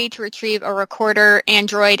Rigel 3 to retrieve a recorder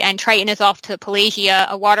android, and Triton is off to Pelagia,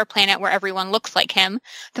 a water planet where everyone looks like him,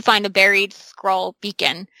 to find a buried Skrull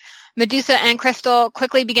beacon. Medusa and Crystal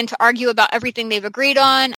quickly begin to argue about everything they've agreed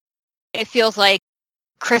on. It feels like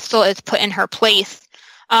Crystal is put in her place.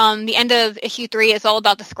 The end of issue 3 is all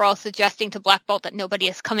about the Skrull suggesting to Black Bolt that nobody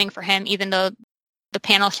is coming for him, even though the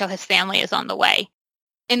panels show his family is on the way.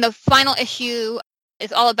 In the final issue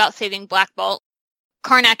is all about saving Black Bolt.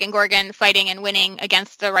 Karnak and Gorgon fighting and winning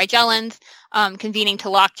against the Rigellans, convening to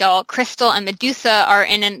Lockjaw. Crystal and Medusa are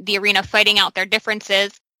in the arena fighting out their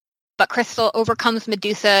differences. But Crystal overcomes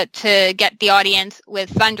Medusa to get the audience with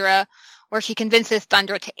Thundra, where she convinces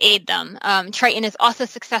Thundra to aid them. Triton is also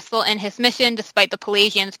successful in his mission, despite the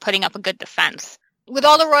Pelagians putting up a good defense. With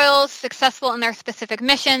all the Royals successful in their specific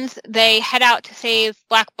missions, they head out to save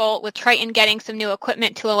Black Bolt, with Triton getting some new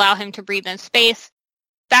equipment to allow him to breathe in space.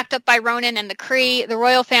 Backed up by Ronan and the Kree, the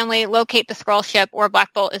royal family locate the Skrull ship where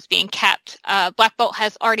Black Bolt is being kept. Black Bolt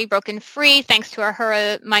has already broken free thanks to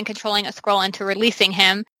Ahura mind-controlling a Skrull into releasing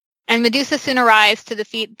him. And Medusa soon arrives to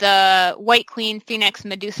defeat the White Queen Phoenix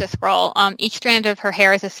Medusa Skrull. Each strand of her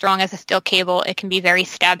hair is as strong as a steel cable. It can be very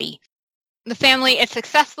stabby. The family is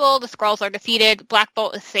successful. The Skrulls are defeated. Black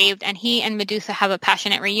Bolt is saved, and he and Medusa have a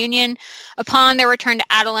passionate reunion. Upon their return to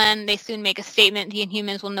Attilan, they soon make a statement. The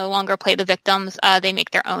Inhumans will no longer play the victims. They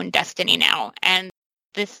make their own destiny now. And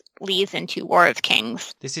this leads into War of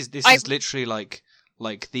Kings. This is literally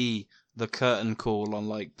like the curtain call on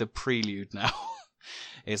like the prelude now.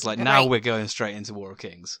 It's like, now we're going straight into War of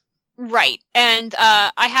Kings. Right. And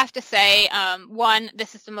I have to say, one,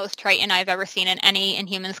 this is the most Triton I've ever seen in any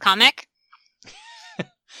Inhumans comic.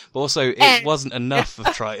 But also, it wasn't enough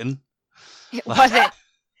of Triton. It wasn't.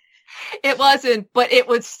 It wasn't, but it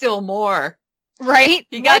was still more. Right?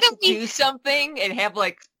 You got to do something and have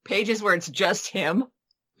like pages where it's just him.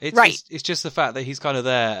 It's just the fact that he's kind of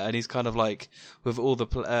there, and he's kind of like with all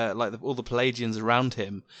the all the Pelagians around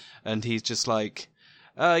him, and he's just like,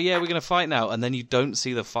 yeah, we're gonna fight now, and then you don't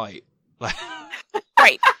see the fight.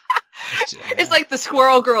 Right. It's like the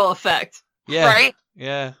Squirrel Girl effect. Yeah. Right?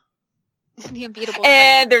 Yeah. The unbeatable.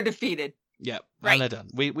 And they're defeated. Yeah. Right. And they're done.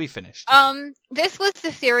 We finished. This was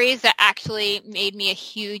the series that actually made me a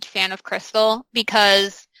huge fan of Crystal,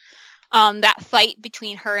 because that fight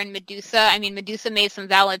between her and Medusa, I mean, Medusa made some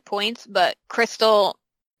valid points, but Crystal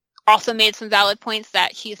also made some valid points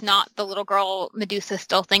that she's not the little girl Medusa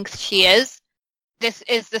still thinks she is. This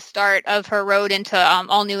is the start of her road into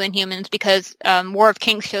all new Inhumans, because War of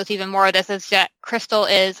Kings shows even more of this, is that Crystal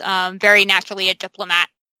is very naturally a diplomat.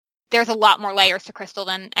 there's a lot more layers to Crystal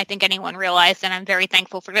than I think anyone realized, and I'm very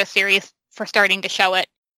thankful for this series for starting to show it.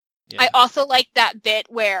 Yeah. I also like that bit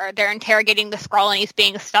where they're interrogating the Skrull and he's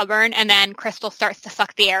being stubborn, and then Crystal starts to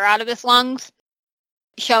suck the air out of his lungs,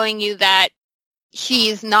 showing you that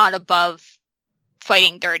she's not above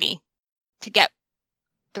fighting dirty to get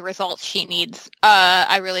the results she needs.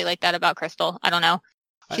 I really like that about Crystal. I don't know.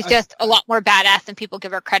 She's just a lot more badass than people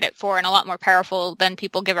give her credit for, and a lot more powerful than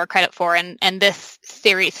people give her credit for, and this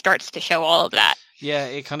series starts to show all of that. Yeah,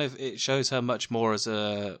 it shows her much more as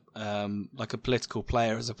a like a political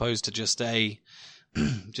player as opposed to just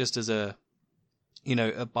just as a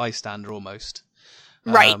a bystander almost.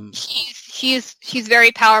 Right. She's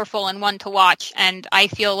very powerful and one to watch, and I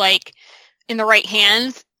feel like in the right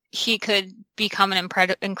hands she could become an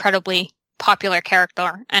incredibly popular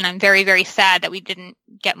character, and I'm very, very sad that we didn't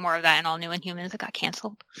get more of that in All New Inhumans. It got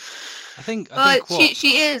canceled. I think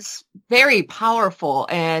she is very powerful,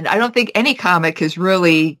 and I don't think any comic has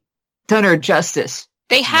really done her justice.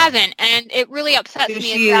 They haven't, and it really upsets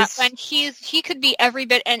me that when she could be every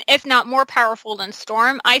bit, and if not more powerful than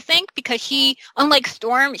Storm, I think, because she, unlike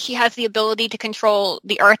Storm, she has the ability to control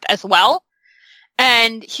the Earth as well,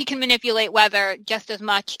 and she can manipulate weather just as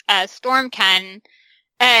much as Storm can,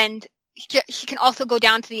 and she can also go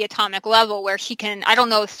down to the atomic level where she can, I don't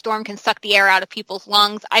know if Storm can suck the air out of people's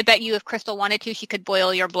lungs. I bet you if Crystal wanted to, she could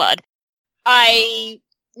boil your blood. I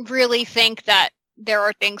really think that there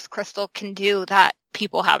are things Crystal can do that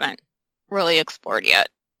people haven't really explored yet.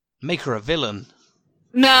 Make her a villain.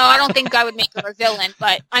 No, I don't think I would make her a villain,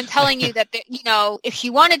 but I'm telling you that, if she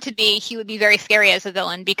wanted to be, she would be very scary as a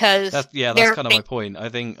villain because... That's kind of my point. I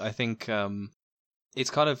think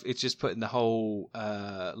it's just putting the whole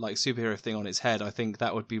like superhero thing on its head. I think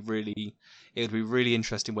that would be really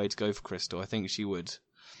interesting way to go for Crystal. I think she would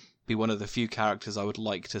be one of the few characters I would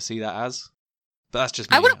like to see that as. But that's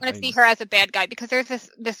just me. I wouldn't want to see her as a bad guy because there's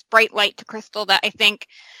this bright light to Crystal that I think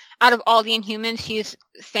out of all the Inhumans, she's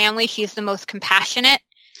the most compassionate.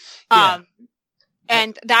 Yeah.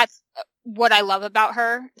 And that's what I love about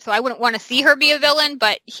her. So I wouldn't want to see her be a villain,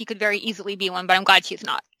 but she could very easily be one, but I'm glad she's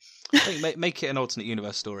not. I think make it an alternate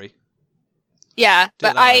universe story. Yeah,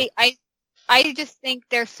 but I just think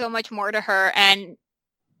there's so much more to her, and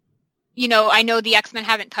I know the X-Men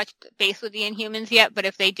haven't touched base with the Inhumans yet, but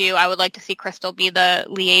if they do, I would like to see Crystal be the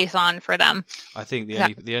liaison for them. I think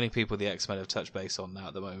the only people the X-Men have touched base on now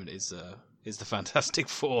at the moment is the Fantastic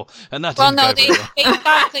Four, and that. Well, no, they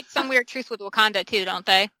got like some weird truce with Wakanda too, don't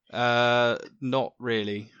they? Not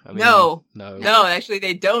really. I mean, no. Actually,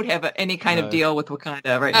 they don't have any kind of deal with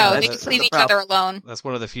Wakanda right now. They just leave each other alone. That's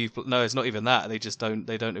one of the few. No, it's not even that. They just don't.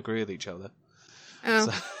 They don't agree with each other. Oh.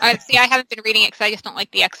 So. I haven't been reading it because I just don't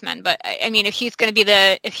like the X-Men. But I mean, if she's going to be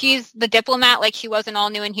if she's the diplomat like she was in All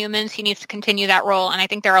New Inhumans, she needs to continue that role. And I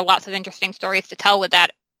think there are lots of interesting stories to tell with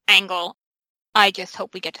that angle. I just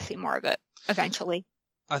hope we get to see more of it eventually.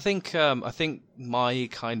 I think my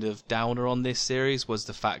kind of downer on this series was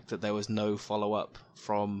the fact that there was no follow-up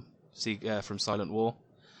from Silent War.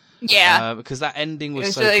 Yeah. Because that ending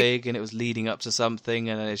was so big and it was leading up to something,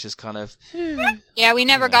 and then it's just kind of... Yeah, we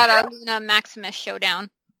never got our Luna Maximus showdown.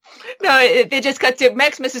 No, it just cut to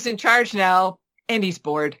Maximus is in charge now, and he's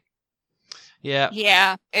bored. Yeah.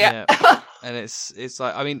 Yeah. And it's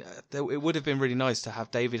like, I mean, it would have been really nice to have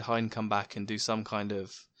David Hein come back and do some kind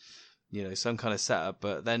of setup,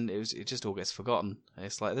 but then it just all gets forgotten. And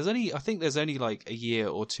it's like I think there's only like a year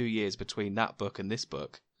or 2 years between that book and this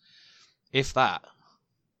book, if that.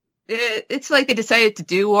 It's like they decided to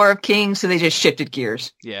do War of Kings, so they just shifted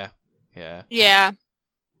gears. Yeah.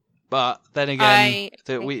 But then again,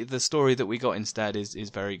 the story that we got instead is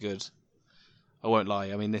very good. I won't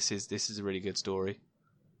lie. I mean, this is a really good story.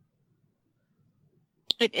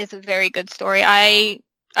 It is a very good story. I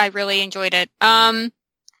really enjoyed it.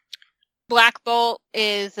 Black Bolt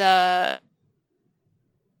is that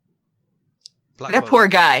poor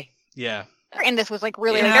guy. Yeah. And this was like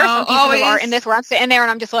really there are some people who are in this where I'm sitting there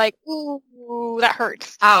and I'm just like, ooh, that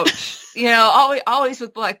hurts. Ouch. Always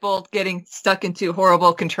with Black Bolt getting stuck into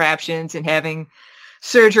horrible contraptions and having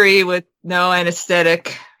surgery with no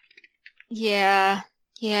anesthetic. Yeah.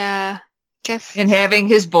 And having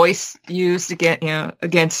his voice used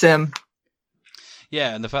against him.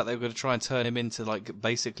 Yeah, and the fact they were going to try and turn him into like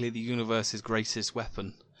basically the universe's greatest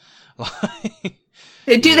weapon.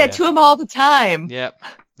 They do that to him all the time. Yep.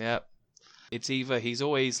 It's either he's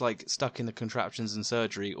always like stuck in the contraptions and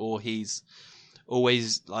surgery, or he's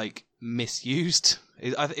always like misused.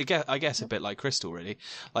 I guess a bit like Crystal, really.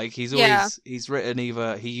 Like he's written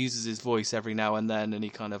either he uses his voice every now and then, and he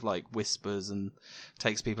kind of like whispers and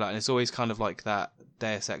takes people out, and it's always kind of like that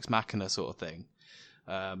Deus Ex Machina sort of thing.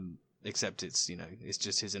 Except it's it's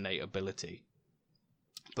just his innate ability.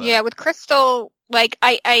 But... Yeah, with Crystal, like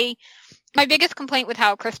I my biggest complaint with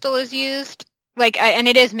how Crystal is used, and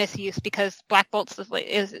it is misused because Black Bolt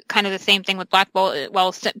is kind of the same thing with Black Bolt.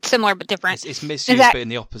 Well, similar but different. It's misused, but in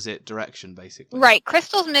the opposite direction, basically. Right.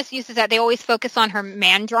 Crystal's misuse is that they always focus on her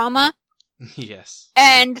man drama. Yes.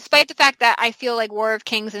 And despite the fact that I feel like War of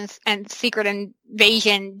Kings and Secret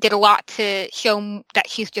Invasion did a lot to show that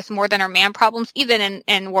she's just more than her man problems, even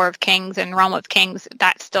in War of Kings and Realm of Kings,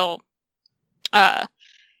 that still,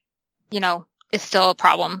 is still a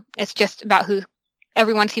problem. It's just about who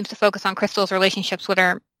everyone seems to focus on Crystal's relationships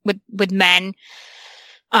with men,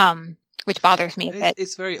 which bothers me a bit.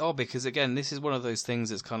 It's very odd because, again, this is one of those things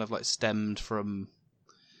that's kind of like stemmed from...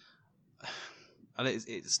 And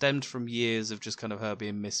it stemmed from years of just kind of her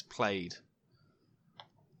being misplayed.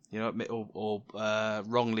 Or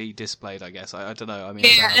wrongly displayed, I guess. I don't know. I mean,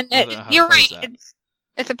 yeah, I don't know how you're to phrase right. that.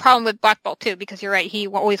 It's a problem with Black Bolt, too, because you're right. He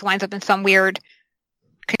always winds up in some weird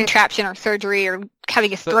contraption or surgery or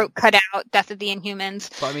having his throat cut out, Death of the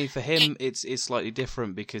Inhumans. But I mean, for him, it's slightly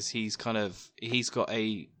different because he's got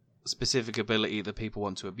a specific ability that people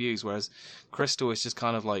want to abuse, whereas Crystal is just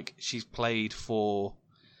kind of like, she's played for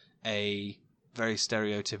a very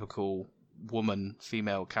stereotypical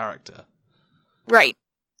female character. Right.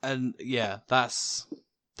 And yeah, that's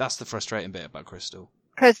the frustrating bit about Crystal.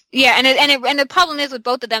 Because and the problem is with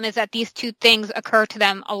both of them is that these two things occur to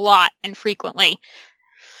them a lot and frequently,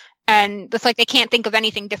 and it's like they can't think of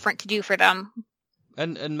anything different to do for them.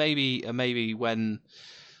 And maybe when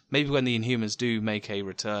the Inhumans do make a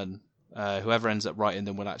return, whoever ends up writing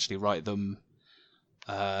them will actually write them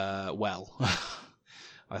well.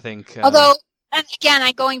 I think. Although, and again,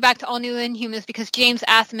 going back to All New Inhumans because James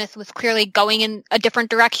Asmus was clearly going in a different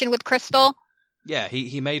direction with Crystal. Yeah,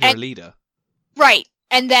 he made her a leader. Right.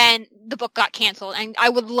 And then the book got canceled. And I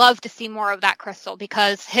would love to see more of that Crystal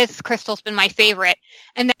because his Crystal's been my favorite.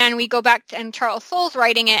 And then we go back to, and Charles Soule's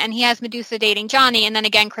writing it and he has Medusa dating Johnny. And then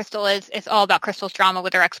again, Crystal is all about Crystal's drama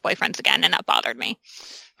with her ex-boyfriends again. And that bothered me.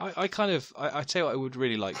 I tell you what I would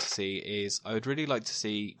really like to see is I would really like to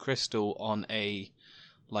see Crystal on a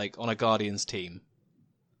Guardians team.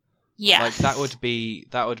 Yeah. Like that would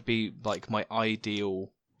be like my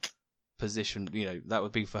ideal position, that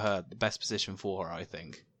would be for her, the best position for her, I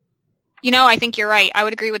think. I think you're right. I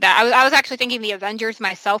would agree with that. I was actually thinking the Avengers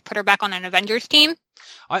myself, put her back on an Avengers team.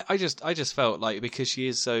 I just felt like because she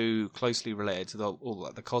is so closely related to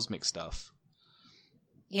all the cosmic stuff.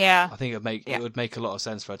 Yeah. I think it would make a lot of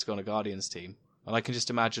sense for her to go on a Guardians team. And I can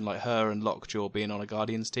just imagine like her and Lockjaw being on a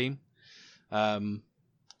Guardians team.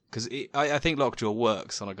 Because I think Lockjaw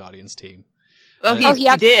works on a Guardians team. Well, he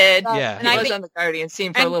did. Yeah, and he was on the Guardians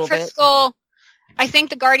team for a little Crystal, bit. I think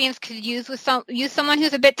the Guardians could use someone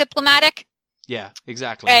who's a bit diplomatic. Yeah,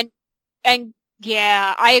 exactly. And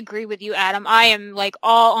yeah, I agree with you, Adam. I am like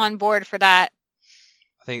all on board for that.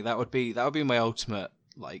 I think that would be my ultimate,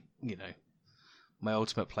 my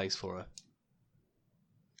ultimate place for her.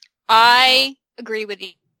 I agree with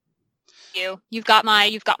you. You've got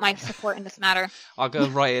my support in this matter. I'll go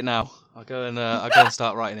and write it now. I'll go and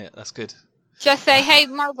start writing it. That's good. Just say, hey,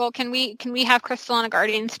 Marvel, can we have Crystal on a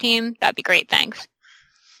Guardians team? That'd be great, thanks.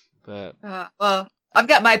 But well, I've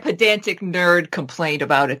got my pedantic nerd complaint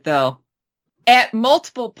about it, though. At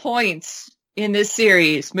multiple points in this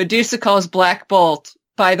series, Medusa calls Black Bolt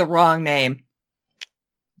by the wrong name.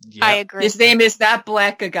 Yep. I agree. His name is not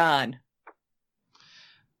Blackagon.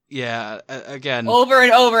 Yeah, again. Over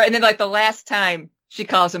and over, and then like the last time, she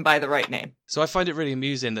calls him by the right name. So I find it really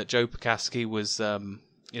amusing that Joe Pekaski was...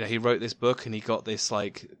 he wrote this book and he got this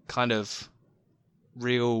like kind of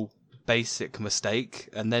real basic mistake,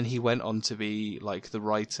 and then he went on to be like the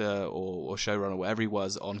writer or showrunner, whatever he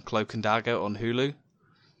was, on Cloak and Dagger on Hulu.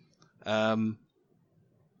 And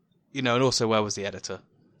also where was the editor?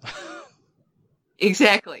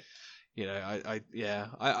 Exactly. I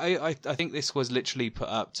think this was literally put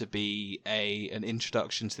up to be an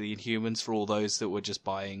introduction to the Inhumans for all those that were just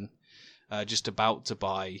about to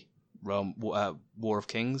buy War of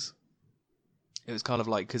Kings. It was kind of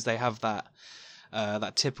like, because they have that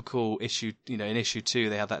typical issue, in issue 2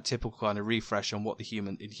 they have that typical kind of refresh on what the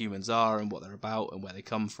Inhumans are and what they're about and where they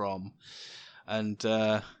come from, and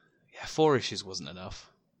 4 issues wasn't enough.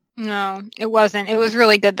 No, it wasn't. It was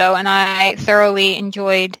really good though, and I thoroughly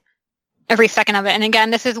enjoyed every second of it. And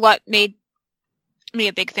again, this is what made me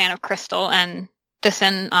a big fan of Crystal, and this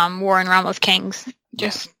in War and Realm of Kings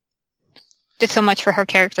just did so much for her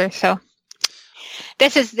character. So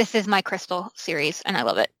this is my Crystal series, and I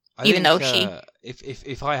love it.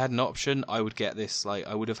 If I had an option, I would get this. Like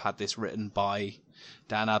I would have had this written by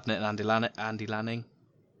Dan Abnett and Andy Lanning.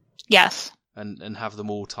 Yes. and have them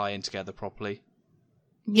all tie in together properly.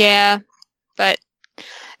 Yeah, but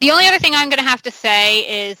the only other thing I'm going to have to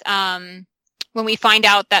say is when we find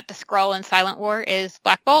out that the Skrull in Silent War is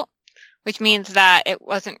Black Bolt, which means that it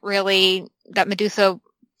wasn't really that Medusa.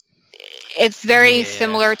 It's very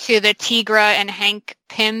similar to the Tigra and Hank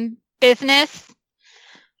Pym business.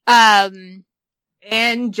 And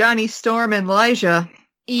Johnny Storm and Elijah.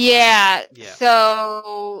 Yeah.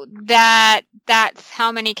 So that's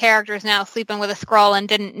how many characters now sleeping with a Skrull and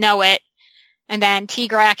didn't know it. And then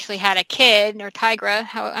Tigra actually had a kid, or Tigra.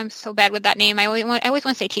 I'm so bad with that name. I always want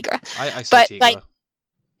to say Tigra. I say Tigra. Like,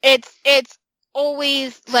 it's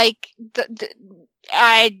always like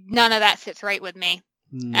none of that sits right with me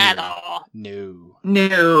at all. No.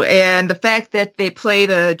 And the fact that they play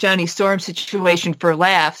the Johnny Storm situation for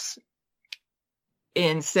laughs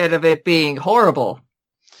instead of it being horrible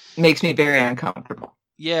makes me very uncomfortable.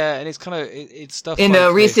 Yeah, and it's kind of it's stuff in like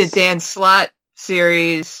the recent this. Dan Slott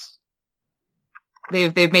series.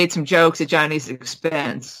 They've made some jokes at Johnny's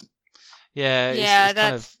expense. Yeah,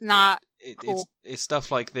 that's not cool. It's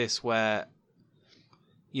stuff like this where,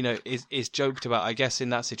 you know, it's joked about. I guess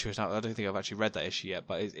in that situation, I don't think I've actually read that issue yet,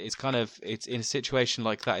 but it's in a situation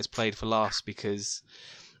like that, it's played for laughs because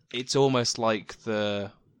it's almost like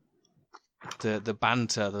the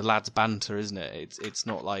banter, the lads' banter, isn't it? It's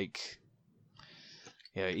not like,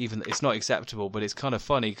 you know, even it's not acceptable, but it's kind of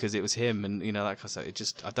funny because it was him, and you know, that kind of stuff.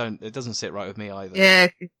 It doesn't sit right with me either. Yeah,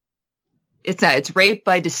 it's not. It's rape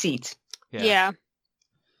by deceit. Yeah.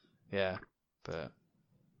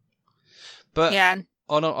 But yeah.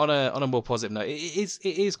 On a more positive note, it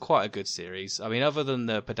is quite a good series. I mean, other than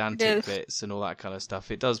the pedantic bits and all that kind of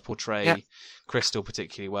stuff, it does portray Crystal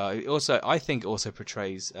particularly well. I think it also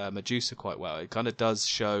portrays Medusa quite well. It kind of does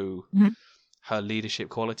show her leadership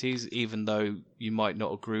qualities, even though you might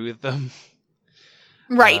not agree with them.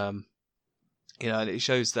 Right. You know, and it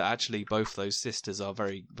shows that actually both those sisters are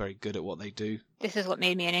very, very good at what they do. This is what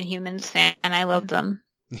made me an Inhumans fan, and I love them.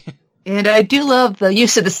 And I do love the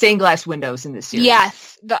use of the stained glass windows in this series.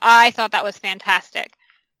 Yes, I thought that was fantastic.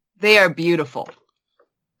 They are beautiful.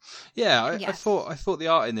 Yeah, I thought the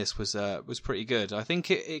art in this was pretty good. I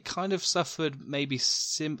think it kind of suffered maybe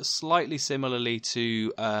slightly similarly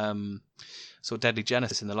to sort of Deadly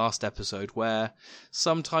Genesis in the last episode, where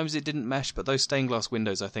sometimes it didn't mesh, but those stained glass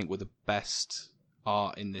windows I think were the best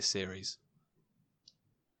art in this series.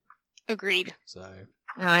 Agreed. So.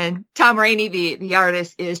 And Tom Rainey, the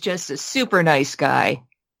artist, is just a super nice guy.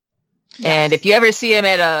 Yes. And if you ever see him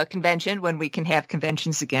at a convention, when we can have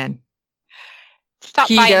conventions again, stop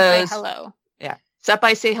by and say hello. Yeah. Stop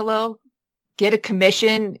by, say hello, get a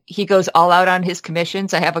commission. He goes all out on his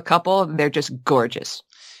commissions. I have a couple, and they're just gorgeous.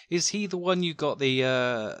 Is he the one you got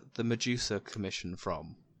the Medusa commission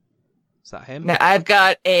from? Is that him? No, I've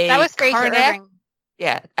got that was Fraser Irving.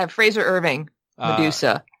 Yeah, I have Fraser Irving,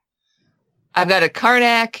 Medusa. I've got a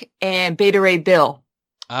Karnak and Beta Ray Bill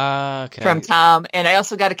from Tom, and I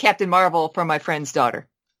also got a Captain Marvel from my friend's daughter.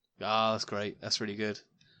 Ah, that's great. That's really good.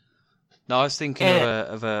 No, I was thinking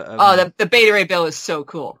of a the Beta Ray Bill is so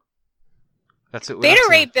cool. Beta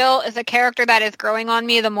Ray Bill is a character that is growing on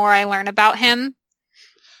me the more I learn about him.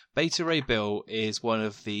 Beta Ray Bill is one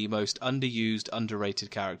of the most underused,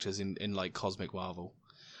 underrated characters in like Cosmic Marvel.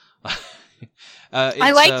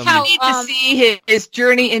 I like how you need to see his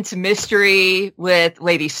journey into mystery with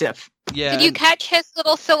Lady Sif. Yeah. Did you catch his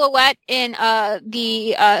little silhouette in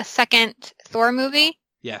the second Thor movie?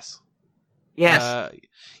 Yes. Yes.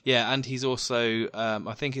 Yeah, and he's also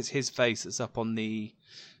I think it's his face that's up on the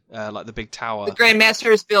like the big tower. The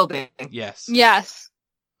Grandmaster's building. Yes. Yes.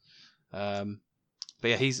 But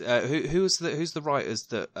yeah, he's who's the writers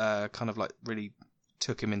that kind of like really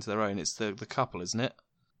took him into their own? It's the couple, isn't it?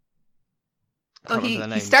 Oh,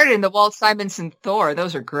 he started in the Walt Simonson Thor.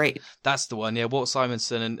 Those are great. That's the one, yeah. Walt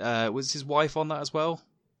Simonson, and was his wife on that as well?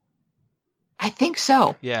 I think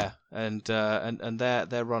so. Yeah, and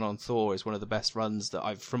their run on Thor is one of the best runs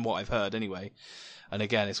that from what I've heard anyway. And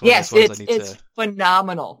again, it's one of those ones it's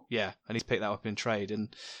phenomenal. Yeah, I need to pick that up in trade. And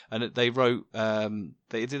they wrote. Did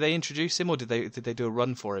they introduce him, or did they do a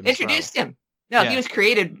run for him? Introduced him. No, he was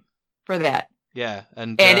created for that. Yeah,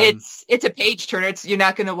 and it's a page turner. You're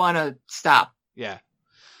not going to want to stop. Yeah,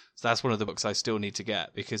 so that's one of the books I still need to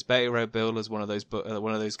get, because Beta Ray Bill is one of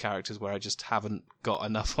those characters where I just haven't got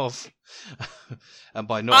enough of. And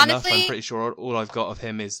by not enough, I'm pretty sure all I've got of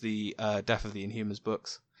him is the Death of the Inhumans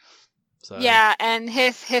books. So. Yeah, and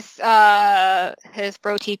his bro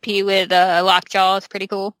TP with Lockjaw is pretty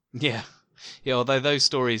cool. Yeah, although those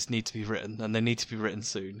stories need to be written, and they need to be written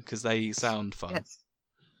soon because they sound fun. Yes.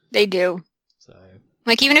 They do. So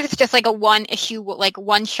Like, even if it's just like a one issue, like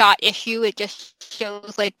one shot issue, it just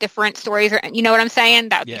shows like different stories, or you know what I'm saying?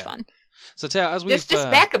 That would be fun. So Tara, as we've just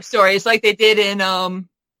backup stories like they did in for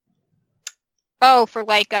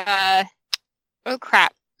like oh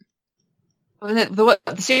crap, the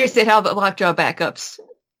series that had the Lockjaw backups.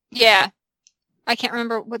 Yeah, I can't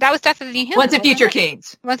remember. Well, that was definitely him. Once a Future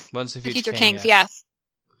Kings. Once a Future Kings, yes.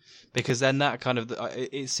 Because then that kind of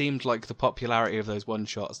it seemed like the popularity of those one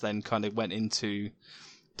shots then kind of went into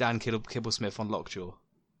Dan Kibblesmith on Lockjaw.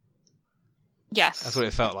 Yes, that's what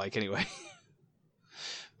it felt like anyway.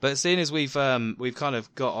 But seeing as we've kind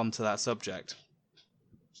of got onto that subject,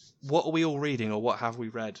 what are we all reading, or what have we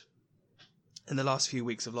read in the last few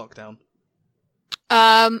weeks of lockdown?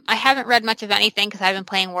 I haven't read much of anything because I've been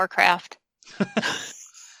playing Warcraft.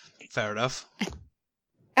 Fair enough.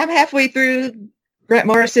 I'm halfway through Grant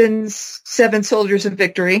Morrison's Seven Soldiers of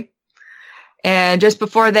Victory. And just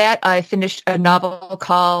before that, I finished a novel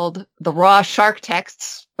called The Raw Shark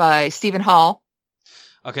Texts by Stephen Hall.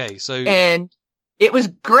 Okay, so... And it was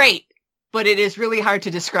great, but it is really hard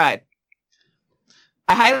to describe.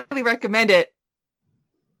 I highly recommend it,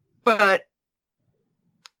 but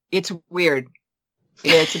it's weird.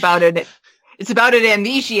 It's about an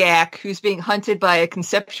amnesiac who's being hunted by a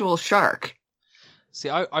conceptual shark. See,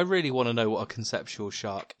 I really want to know what a conceptual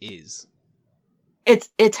shark is.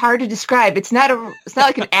 It's hard to describe. It's not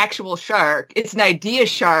like an actual shark. It's an idea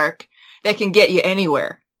shark that can get you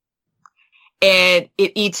anywhere. And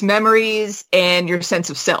it eats memories and your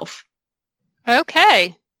sense of self.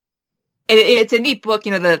 Okay. And it's a neat book.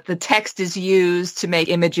 You know, the text is used to make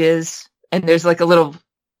images, and there's like a little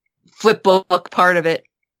flip book part of it.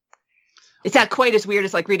 It's not quite as weird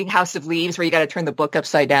as like reading House of Leaves, where you got to turn the book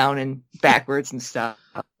upside down and backwards and stuff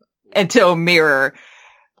into a mirror.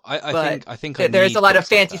 I think there's a lot of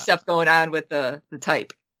fancy stuff going on with the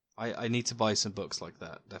type. I need to buy some books like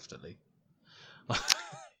that, definitely.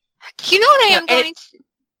 You know what I am going to...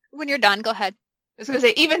 When you're done, go ahead. I was going to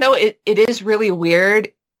say, even though it is really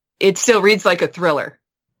weird, it still reads like a thriller.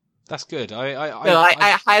 That's good.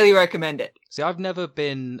 I highly recommend it. See, I've never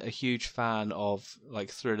been a huge fan of like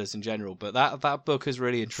thrillers in general, but that book has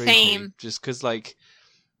really intrigued me. Just because, like,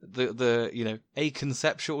 the you know, a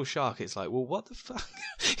conceptual shark. It's like, well, what the fuck?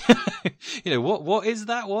 You know, what is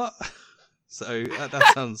that? What? So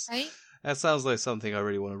that sounds right? That sounds like something I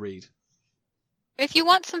really want to read. If you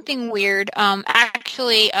want something weird,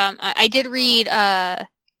 I did read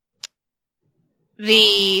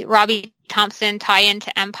the Robbie Thompson tie-in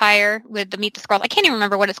to Empire with the Meet the Skrulls. I can't even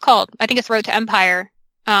remember what it's called. I think it's Road to Empire.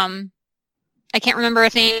 I can't remember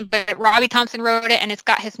his name, but Robbie Thompson wrote it, and it's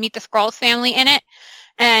got his Meet the Skrulls family in it.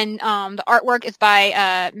 And the artwork is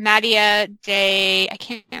by Mattia de... I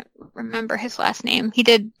can't remember his last name. He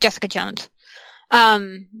did Jessica Jones.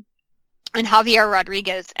 And Javier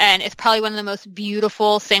Rodriguez. And it's probably one of the most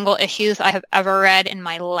beautiful single issues I have ever read in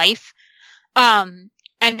my life. And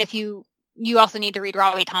if you also need to read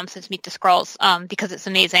Robbie Thompson's Meet the Skrulls, because it's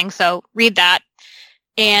amazing. So read that.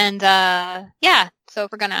 And, so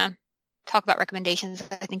if we're going to talk about recommendations,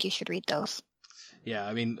 I think you should read those. Yeah,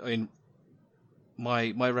 I mean,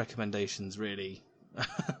 my recommendations really,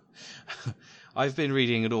 I've been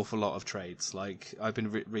reading an awful lot of trades. Like, I've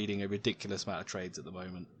been reading a ridiculous amount of trades at the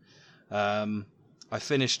moment. I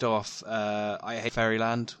finished off, I Hate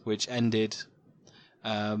Fairyland, which ended,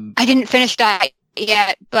 I didn't finish that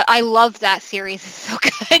yet, but I love that series. It's so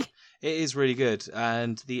good. It is really good,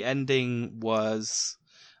 and the ending was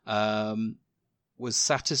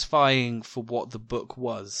satisfying for what the book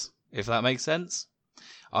was, if that makes sense.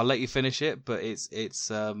 I'll let you finish it, but it's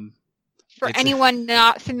for anyone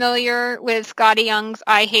not familiar with Scotty Young's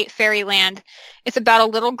I Hate Fairyland, it's about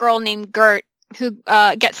a little girl named Gert who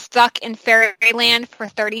gets stuck in fairyland for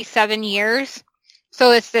 37 years.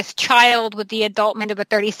 So it's this child with the adult mind of a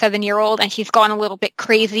 37-year-old, and she's gone a little bit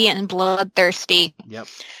crazy and bloodthirsty. Yep.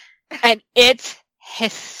 And it's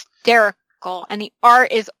hysterical, and the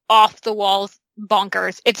art is off the walls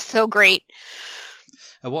bonkers. It's so great.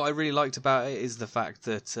 And what I really liked about it is the fact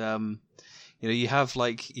that you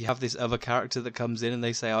have this other character that comes in, and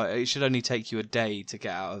they say, it should only take you a day to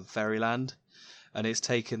get out of fairyland. And it's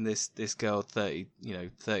taken this girl 30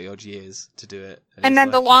 odd years to do it. And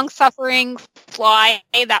then the long-suffering fly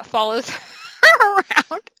that follows her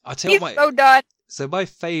around. I tell you, so done. So my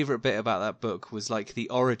favourite bit about that book was like the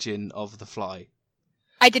origin of the fly.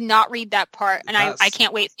 I did not read that part, and I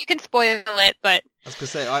can't wait. You can spoil it, but I was gonna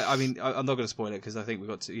say, I'm not going to spoil it because I think we've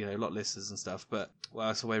got a lot of listeners and stuff. But what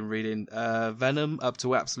else am I reading? Venom up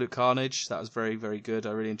to Absolute Carnage. That was very, very good.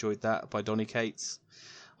 I really enjoyed that by Donny Cates.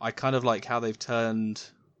 I kind of like how they've turned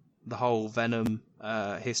the whole Venom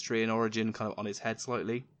history and origin kind of on its head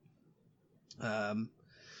slightly.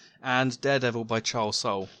 And Daredevil by Charles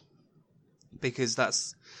Soule, because that,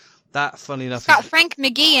 funny enough, It's got Frank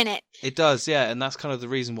McGee in it. It does, yeah, and that's kind of the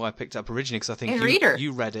reason why I picked it up originally, because I think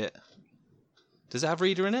you read it. Does it have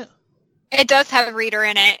Reader in it? It does have Reader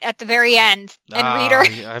in it at the very end. And Reader...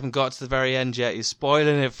 I haven't got to the very end yet. You're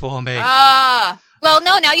spoiling it for me. Well,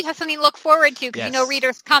 no, now you have something to look forward to, because you know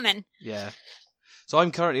Reader's coming. Yeah. So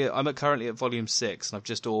I'm currently at volume 6, and I've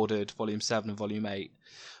just ordered volume 7 and volume 8,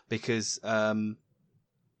 because I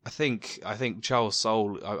think Charles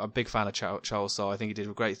Soule, I'm a big fan of Charles Soule. I think he did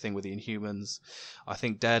a great thing with the Inhumans. I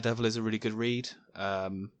think Daredevil is a really good read.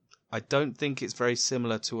 I don't think it's very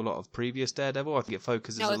similar to a lot of previous Daredevil. I think it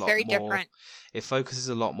focuses different. It focuses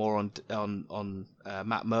a lot more on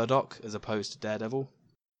Matt Murdock as opposed to Daredevil.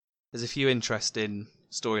 There's a few interesting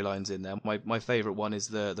storylines in there. My favourite one is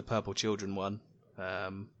the Purple Children one. Yeah,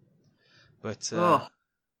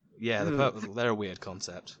 the Purple, they're a weird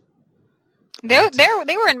concept. They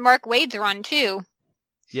were in Mark Waid's run too.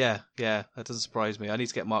 Yeah, that doesn't surprise me. I need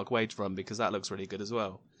to get Mark Waid's run because that looks really good as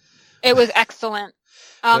well. It was excellent.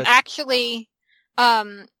 Actually,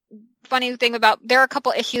 funny thing about, there are a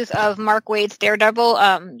couple issues of Mark Waid's Daredevil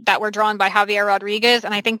that were drawn by Javier Rodriguez,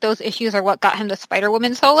 and I think those issues are what got him the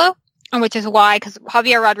Spider-Woman solo, and which is why, because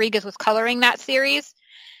Javier Rodriguez was coloring that series,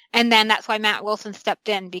 and then that's why Matt Wilson stepped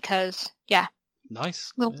in, because, yeah.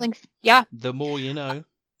 Nice. Little things. Yeah. The more you know.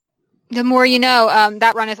 The more you know.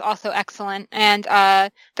 That run is also excellent, and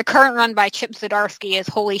the current run by Chip Zdarsky is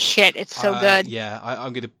holy shit. It's so good. Yeah,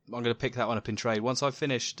 I'm gonna pick that one up in trade once I've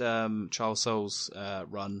finished Charles Soule's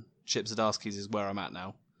run. Chip Zdarsky's is where I'm at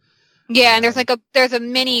now. Yeah, and there's a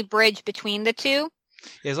mini bridge between the two.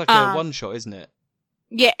 Yeah, it's like a one shot, isn't it?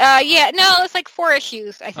 Yeah. No, it's like 4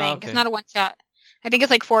 issues. I think okay. It's not a one shot. I think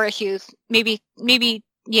it's like 4 issues. Maybe.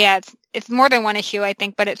 Yeah, it's more than 1 issue. I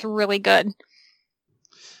think, but it's really good.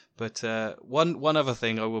 But one other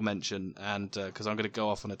thing I will mention, and because I'm going to go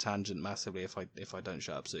off on a tangent massively if I don't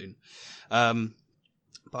shut up soon, but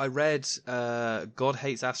I read God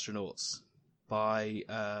Hates Astronauts by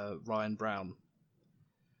Ryan Brown,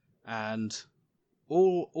 and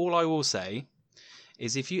all I will say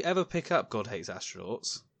is if you ever pick up God Hates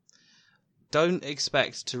Astronauts, don't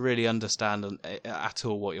expect to really understand at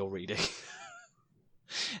all what you're reading.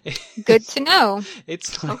 Good to know.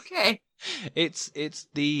 It's like, okay. It's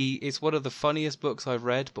one of the funniest books I've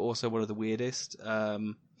read, but also one of the weirdest.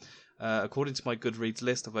 According to my Goodreads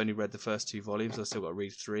list, I've only read the first 2 volumes. I've still got to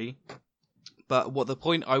read 3. But what the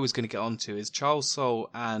point I was going to get onto is Charles Soule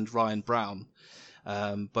and Ryan Brown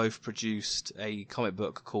both produced a comic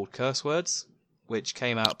book called Curse Words, which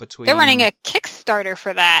came out between... They're running a Kickstarter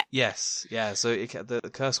for that. Yes, yeah. So the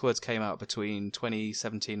Curse Words came out between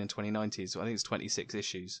 2017 and 2019, so I think it's 26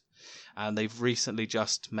 issues. And they've recently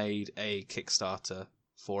just made a Kickstarter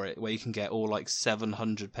for it, where you can get all like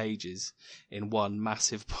 700 pages in one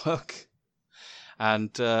massive book.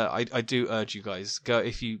 And I do urge you guys, go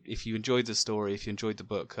if you enjoyed the story, if you enjoyed the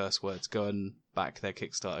book Curse Words, go and back their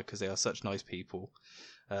Kickstarter because they are such nice people.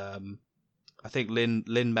 I think Lynn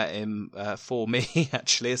met him for me,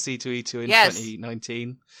 actually, at C2E2 in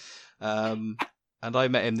 2019. And I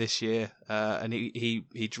met him this year, and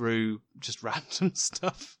he drew just random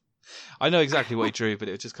stuff. I know exactly what he drew, but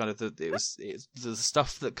it was just kind of the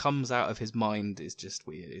stuff that comes out of his mind is just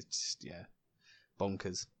weird. It's just,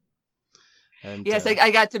 bonkers. And, yes,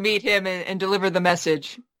 I got to meet him and deliver the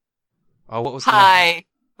message. Oh, what was Hi,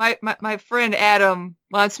 my friend Adam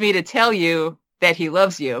wants me to tell you that he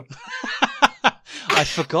loves you. I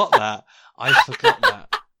forgot that. I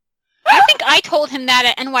think I told him that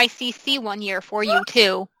at NYCC one year for you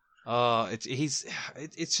too. Oh, it's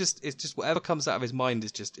just whatever comes out of his mind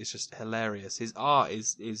is just hilarious. His art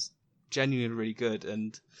is genuinely really good,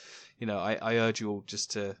 and I urge you all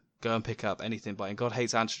just to go and pick up anything by him. God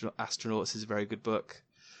Hates Astronauts is a very good book.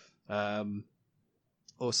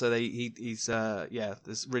 Also, there's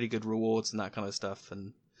really good rewards and that kind of stuff,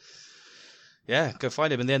 and go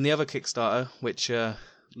find him. And then the other Kickstarter, which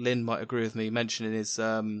Lynn might agree with me mentioning, is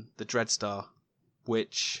the Dreadstar,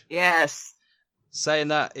 which saying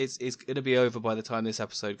that it's going to be over by the time this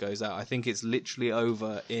episode goes out. I think it's literally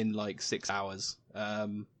over in like 6 hours at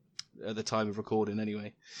the time of recording,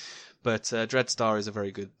 anyway. But Dreadstar is a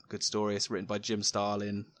very good story. It's written by Jim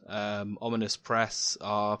Starlin. Ominous Press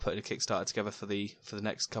are putting a Kickstarter together for the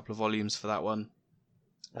next couple of volumes for that one.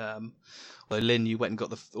 Although Lynn, you went and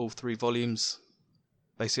got all 3 volumes,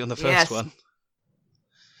 basically on the first one.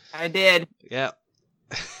 I did. Yeah,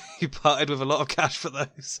 you parted with a lot of cash for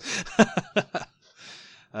those.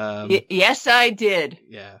 Yes, I did.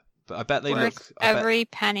 Yeah, but I bet they worth look every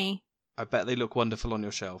penny. I bet they look wonderful on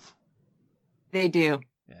your shelf. They do.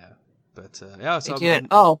 Yeah, but yeah, so They do.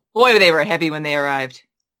 Oh boy, they were heavy when they arrived.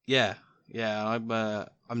 Yeah.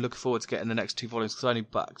 I'm looking forward to getting the next 2 volumes because I only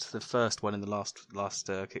backed the first one in the last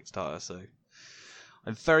Kickstarter, so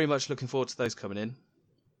I'm very much looking forward to those coming in.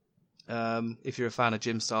 If you're a fan of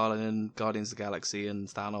Jim Starlin and Guardians of the Galaxy and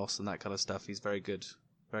Thanos and that kind of stuff, he's very good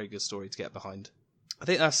story to get behind. I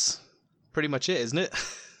think that's pretty much it, isn't it?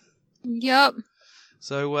 Yep.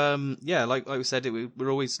 So yeah, like we said, we're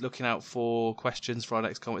always looking out for questions for our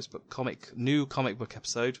next new comic book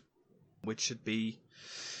episode, which should be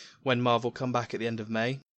when Marvel come back at the end of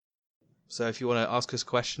May. So if you want to ask us a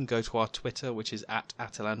question, go to our Twitter, which is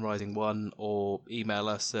 @AtalanRising1, or email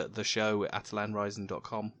us at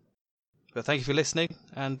theshow@atalanrising.com. But thank you for listening,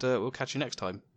 and we'll catch you next time.